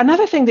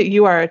 Another thing that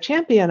you are a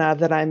champion of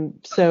that I'm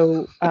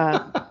so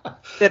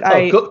that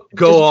I go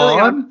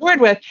really on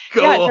board with,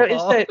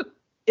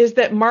 is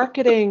that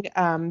marketing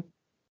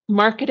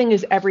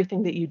is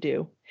everything that you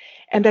do,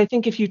 and I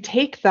think if you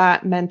take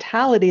that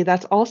mentality,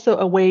 that's also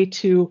a way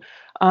to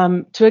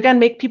again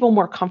make people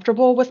more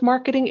comfortable with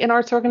marketing in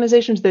arts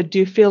organizations that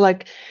do feel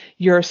like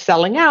you're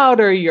selling out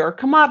or you're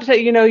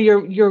commodity.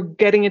 You're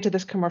getting into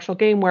this commercial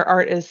game where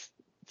art is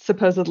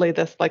supposedly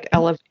this like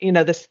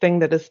this thing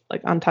that is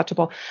like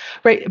untouchable,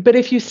 right? But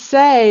if you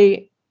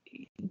say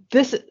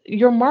this,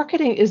 your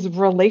marketing is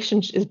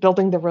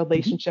building the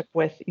relationship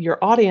with your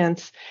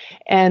audience,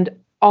 and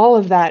all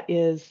of that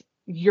is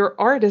your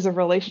art is a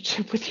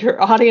relationship with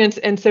your audience.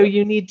 And so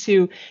you need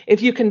to,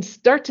 if you can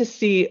start to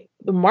see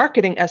the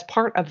marketing as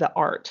part of the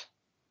art,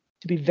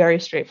 to be very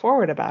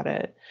straightforward about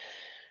it,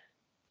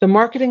 the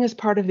marketing is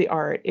part of the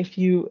art. If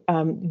you,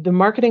 the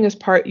marketing is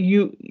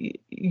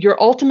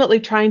you're ultimately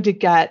trying to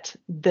get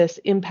this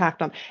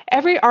impact on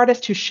every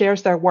artist who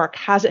shares their work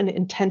has an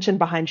intention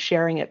behind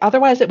sharing it.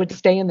 Otherwise it would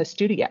stay in the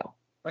studio.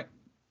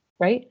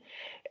 Right.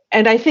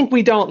 And I think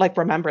we don't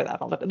remember that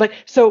all the time.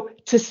 So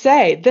to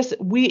say this,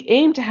 we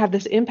aim to have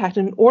this impact.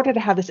 In order to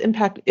have this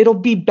impact, it'll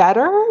be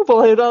better.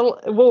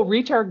 We'll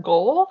reach our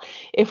goal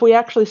if we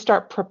actually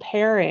start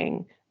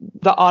preparing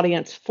the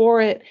audience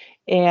for it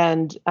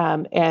and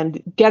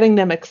getting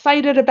them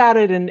excited about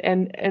it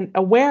and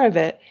aware of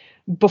it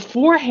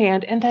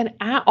beforehand, and then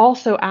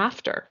also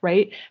after,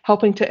 right?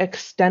 Helping to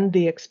extend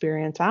the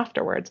experience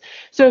afterwards.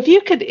 So if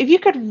you could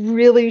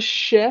really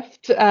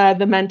shift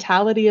the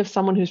mentality of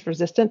someone who's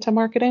resistant to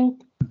marketing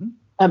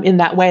in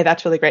that way,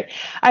 that's really great.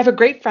 I have a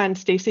great friend,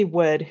 Stacy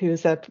Wood,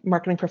 who's a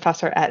marketing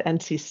professor at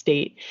NC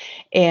State,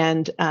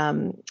 and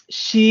I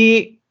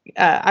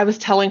was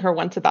telling her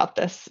once about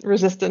this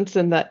resistance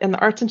in the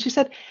arts, and she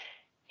said,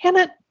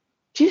 Hannah,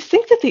 do you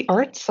think that the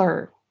arts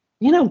are,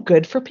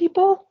 good for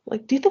people?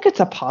 Do you think it's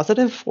a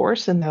positive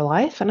force in their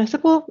life? And I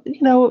said, well,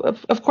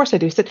 of course I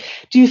do. She said,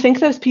 do you think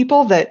those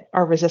people that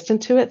are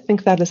resistant to it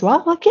think that as well?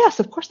 I'm like, yes,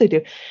 of course they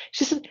do.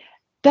 She said,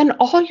 then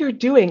all you're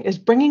doing is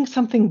bringing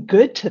something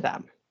good to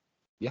them.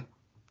 Yeah.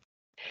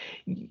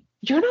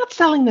 You're not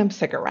selling them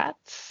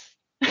cigarettes.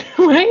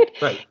 right?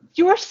 Right.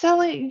 You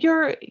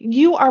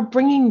are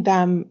bringing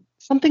them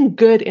something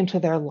good into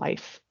their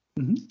life.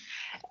 Mm-hmm.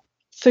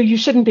 So you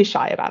shouldn't be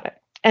shy about it.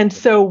 And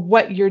so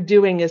what you're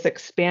doing is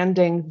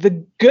expanding the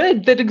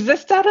good that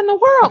exists out in the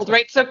world,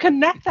 right? So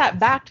connect that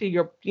back to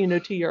your,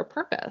 to your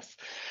purpose.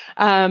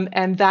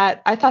 And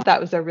that, I thought that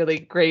was a really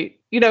great,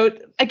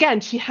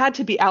 again, she had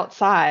to be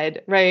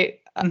outside, right,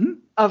 Mm-hmm.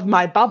 of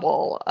my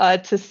bubble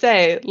to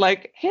say,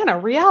 like, Hannah,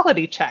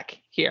 reality check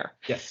here.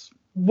 Yes.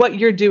 What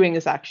you're doing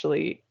is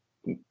actually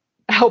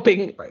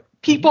helping Right.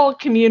 people,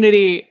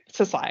 community,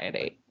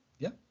 society.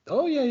 Yeah.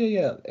 Oh,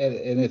 yeah.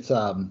 And it's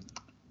I'm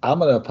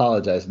going to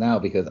apologize now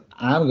because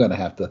I'm going to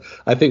have to.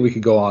 I think we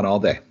could go on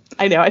all day.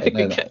 I know. I think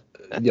we could.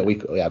 Yeah,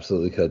 we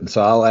absolutely could. And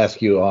so I'll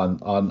ask you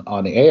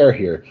on the air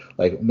here.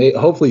 Like,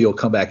 hopefully you'll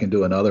come back and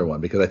do another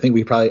one because I think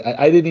we probably.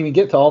 I didn't even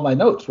get to all my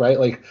notes. Right.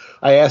 Like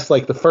I asked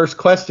like the first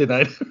question. I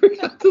never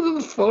got to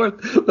the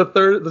fourth, the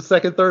third, the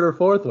second, third, or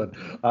fourth one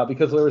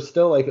because there was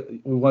still like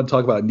we want to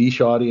talk about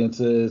niche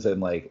audiences and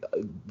like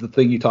the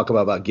thing you talk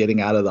about getting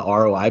out of the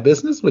ROI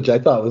business, which I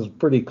thought was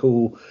pretty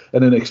cool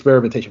and an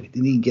experimentation. We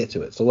didn't even get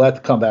to it, so we'll have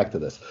to come back to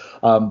this.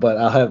 But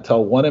I'll have to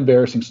tell one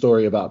embarrassing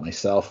story about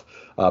myself.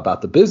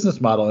 About the business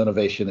model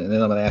innovation, and then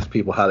I'm going to ask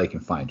people how they can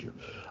find you.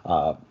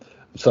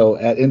 So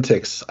at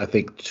Intix, I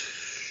think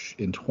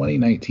in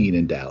 2019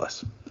 in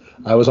Dallas,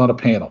 I was on a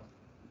panel,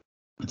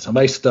 and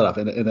somebody stood up,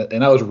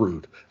 and I was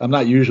rude. I'm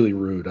not usually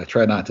rude. I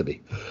try not to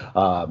be,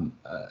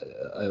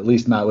 at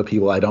least not with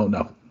people I don't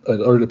know.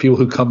 Or the people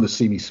who come to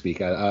see me speak.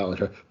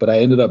 But I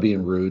ended up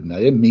being rude, and I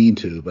didn't mean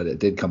to, but it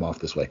did come off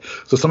this way.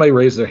 So somebody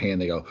raised their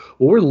hand. They go,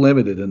 well, we're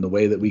limited in the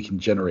way that we can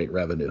generate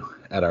revenue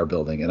at our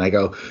building. And I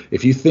go,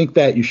 if you think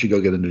that, you should go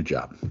get a new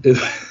job.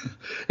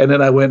 And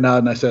then I went out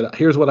and I said,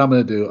 here's what I'm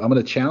going to do. I'm going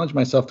to challenge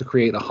myself to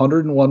create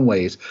 101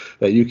 ways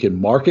that you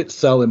can market,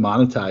 sell, and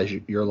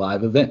monetize your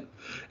live event.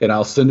 And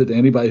I'll send it to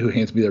anybody who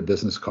hands me their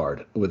business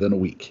card within a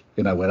week.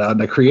 And I went out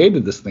and I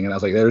created this thing. And I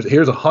was like,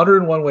 here's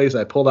 101 ways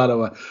I pulled out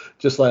of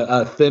just like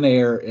thin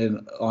air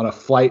and on a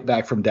flight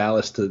back from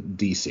Dallas to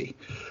DC.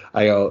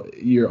 I go,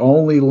 you're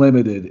only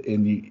limited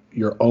in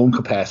your own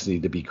capacity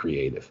to be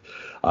creative.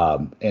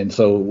 And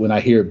so when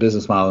I hear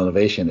business model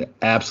innovation,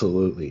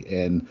 absolutely.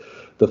 And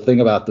the thing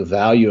about the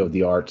value of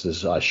the arts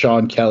is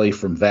Sean Kelly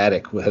from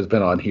Vatic has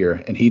been on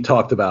here, and he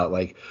talked about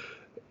like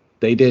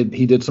he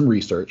did some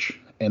research.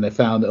 And they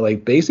found that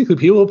like basically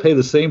people will pay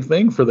the same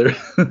thing for their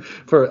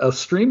for a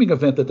streaming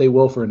event that they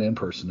will for an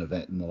in-person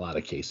event in a lot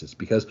of cases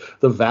because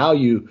the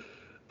value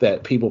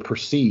that people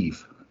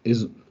perceive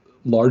is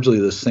largely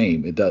the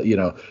same. It does,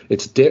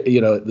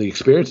 the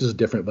experience is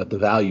different, but the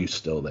value's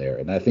still there.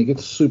 And I think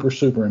it's super,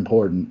 super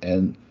important.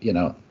 And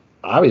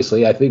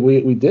obviously, I think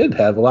we did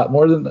have a lot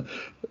more than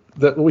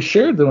that we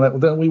shared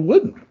than we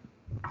wouldn't.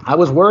 I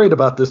was worried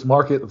about this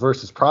market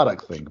versus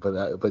product thing, but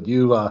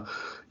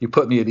you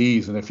put me at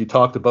ease. And if you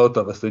talk to both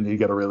of us, then you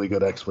get a really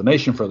good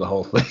explanation for the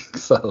whole thing.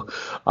 So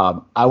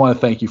I want to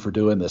thank you for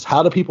doing this.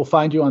 How do people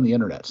find you on the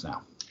internets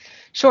now?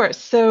 Sure.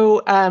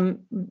 So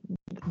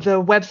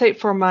the website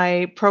for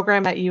my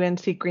program at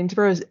UNC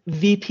Greensboro is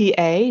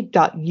vpa.uncg.edu.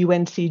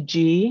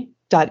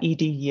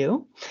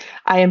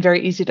 I am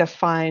very easy to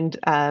find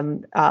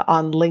on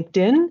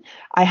LinkedIn.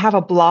 I have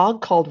a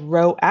blog called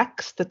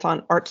RowX that's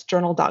on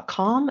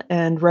artsjournal.com,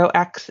 and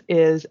RowX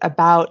is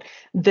about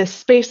this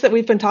space that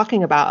we've been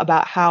talking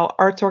about how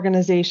arts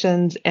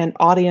organizations and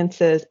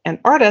audiences and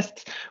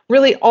artists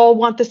really all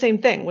want the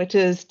same thing, which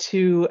is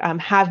to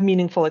have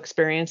meaningful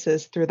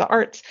experiences through the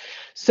arts.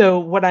 So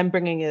what I'm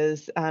bringing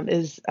is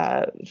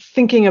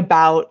thinking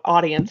about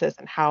audiences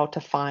and how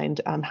to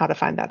find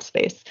that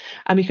space.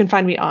 You can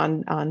find me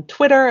on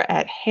Twitter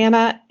at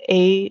Hannah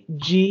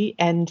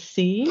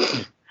AGNC,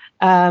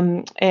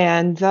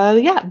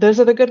 those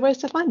are the good ways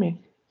to find me.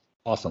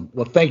 Awesome.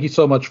 Well, thank you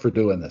so much for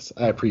doing this.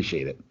 I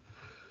appreciate it.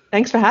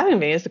 Thanks for having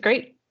me. It's a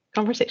great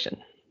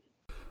conversation.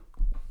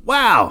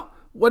 Wow.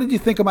 What did you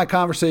think of my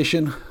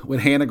conversation with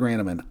Hannah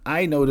Graneman?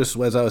 I noticed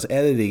as I was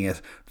editing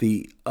it,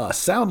 the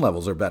sound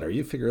levels are better.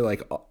 You figure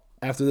like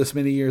after this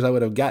many years, I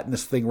would have gotten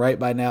this thing right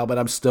by now, but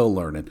I'm still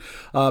learning.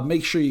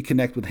 Make sure you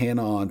connect with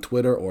Hannah on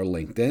Twitter or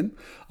LinkedIn.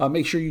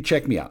 Make sure you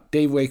check me out,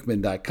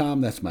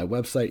 davewakeman.com. That's my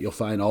website. You'll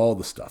find all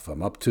the stuff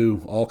I'm up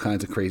to, all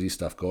kinds of crazy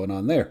stuff going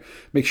on there.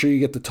 Make sure you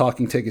get the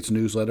Talking Tickets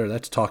newsletter.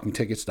 That's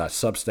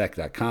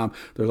talkingtickets.substack.com.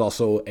 There's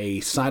also a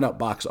sign-up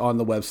box on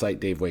the website,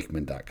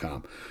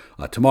 davewakeman.com.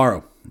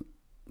 Tomorrow,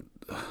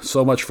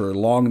 so much for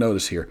long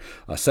notice here.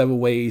 7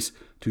 ways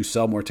to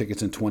sell more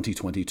tickets in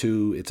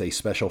 2022. It's a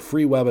special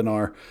free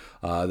webinar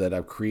that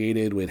I've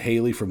created with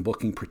Haley from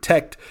Booking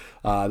Protect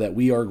that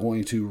we are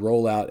going to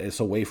roll out as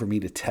a way for me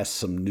to test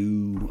some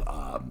new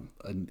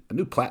a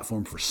new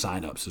platform for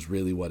signups is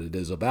really what it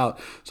is about.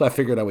 So I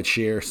figured I would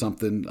share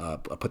something. I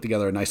put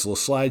together a nice little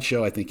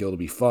slideshow. I think it'll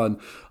be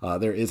fun.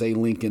 There is a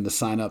link in the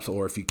signups,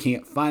 or if you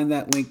can't find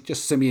that link,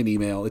 just send me an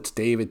email. It's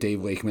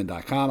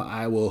dave@davewakeman.com.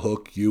 I will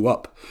hook you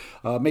up.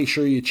 Make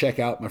sure you check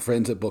out my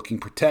friends at Booking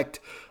Protect.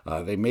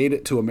 They made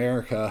it to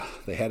America.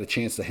 They had a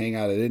chance to hang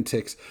out at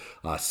Intix.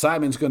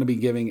 Simon's going to be be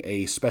giving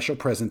a special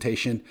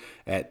presentation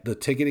at the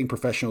Ticketing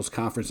Professionals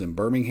Conference in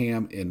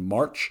Birmingham in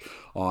March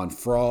on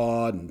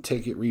fraud and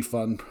ticket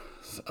refund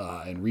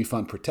and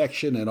refund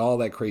protection and all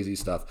that crazy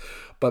stuff.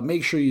 But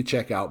make sure you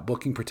check out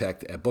Booking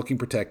Protect at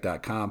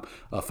bookingprotect.com.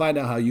 Find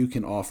out how you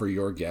can offer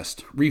your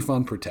guest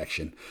refund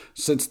protection.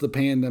 Since the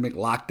pandemic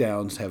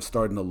lockdowns have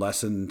started to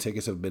lessen,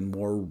 tickets have been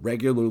more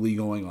regularly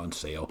going on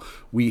sale.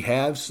 We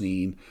have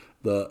seen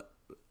the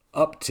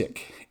uptick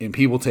in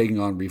people taking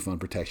on refund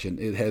protection.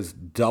 It has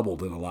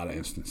doubled in a lot of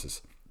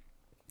instances.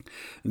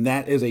 And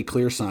that is a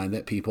clear sign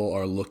that people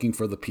are looking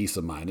for the peace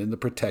of mind and the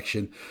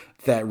protection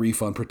that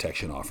refund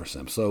protection offers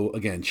them. So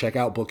again, check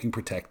out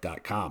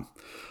bookingprotect.com.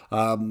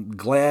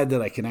 Glad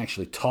that I can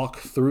actually talk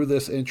through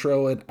this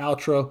intro and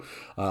outro.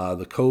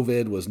 The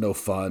COVID was no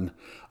fun.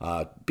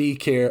 Be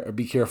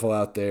careful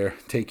out there.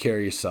 Take care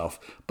of yourself.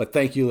 But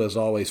thank you as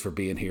always for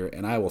being here,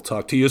 and I will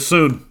talk to you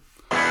soon.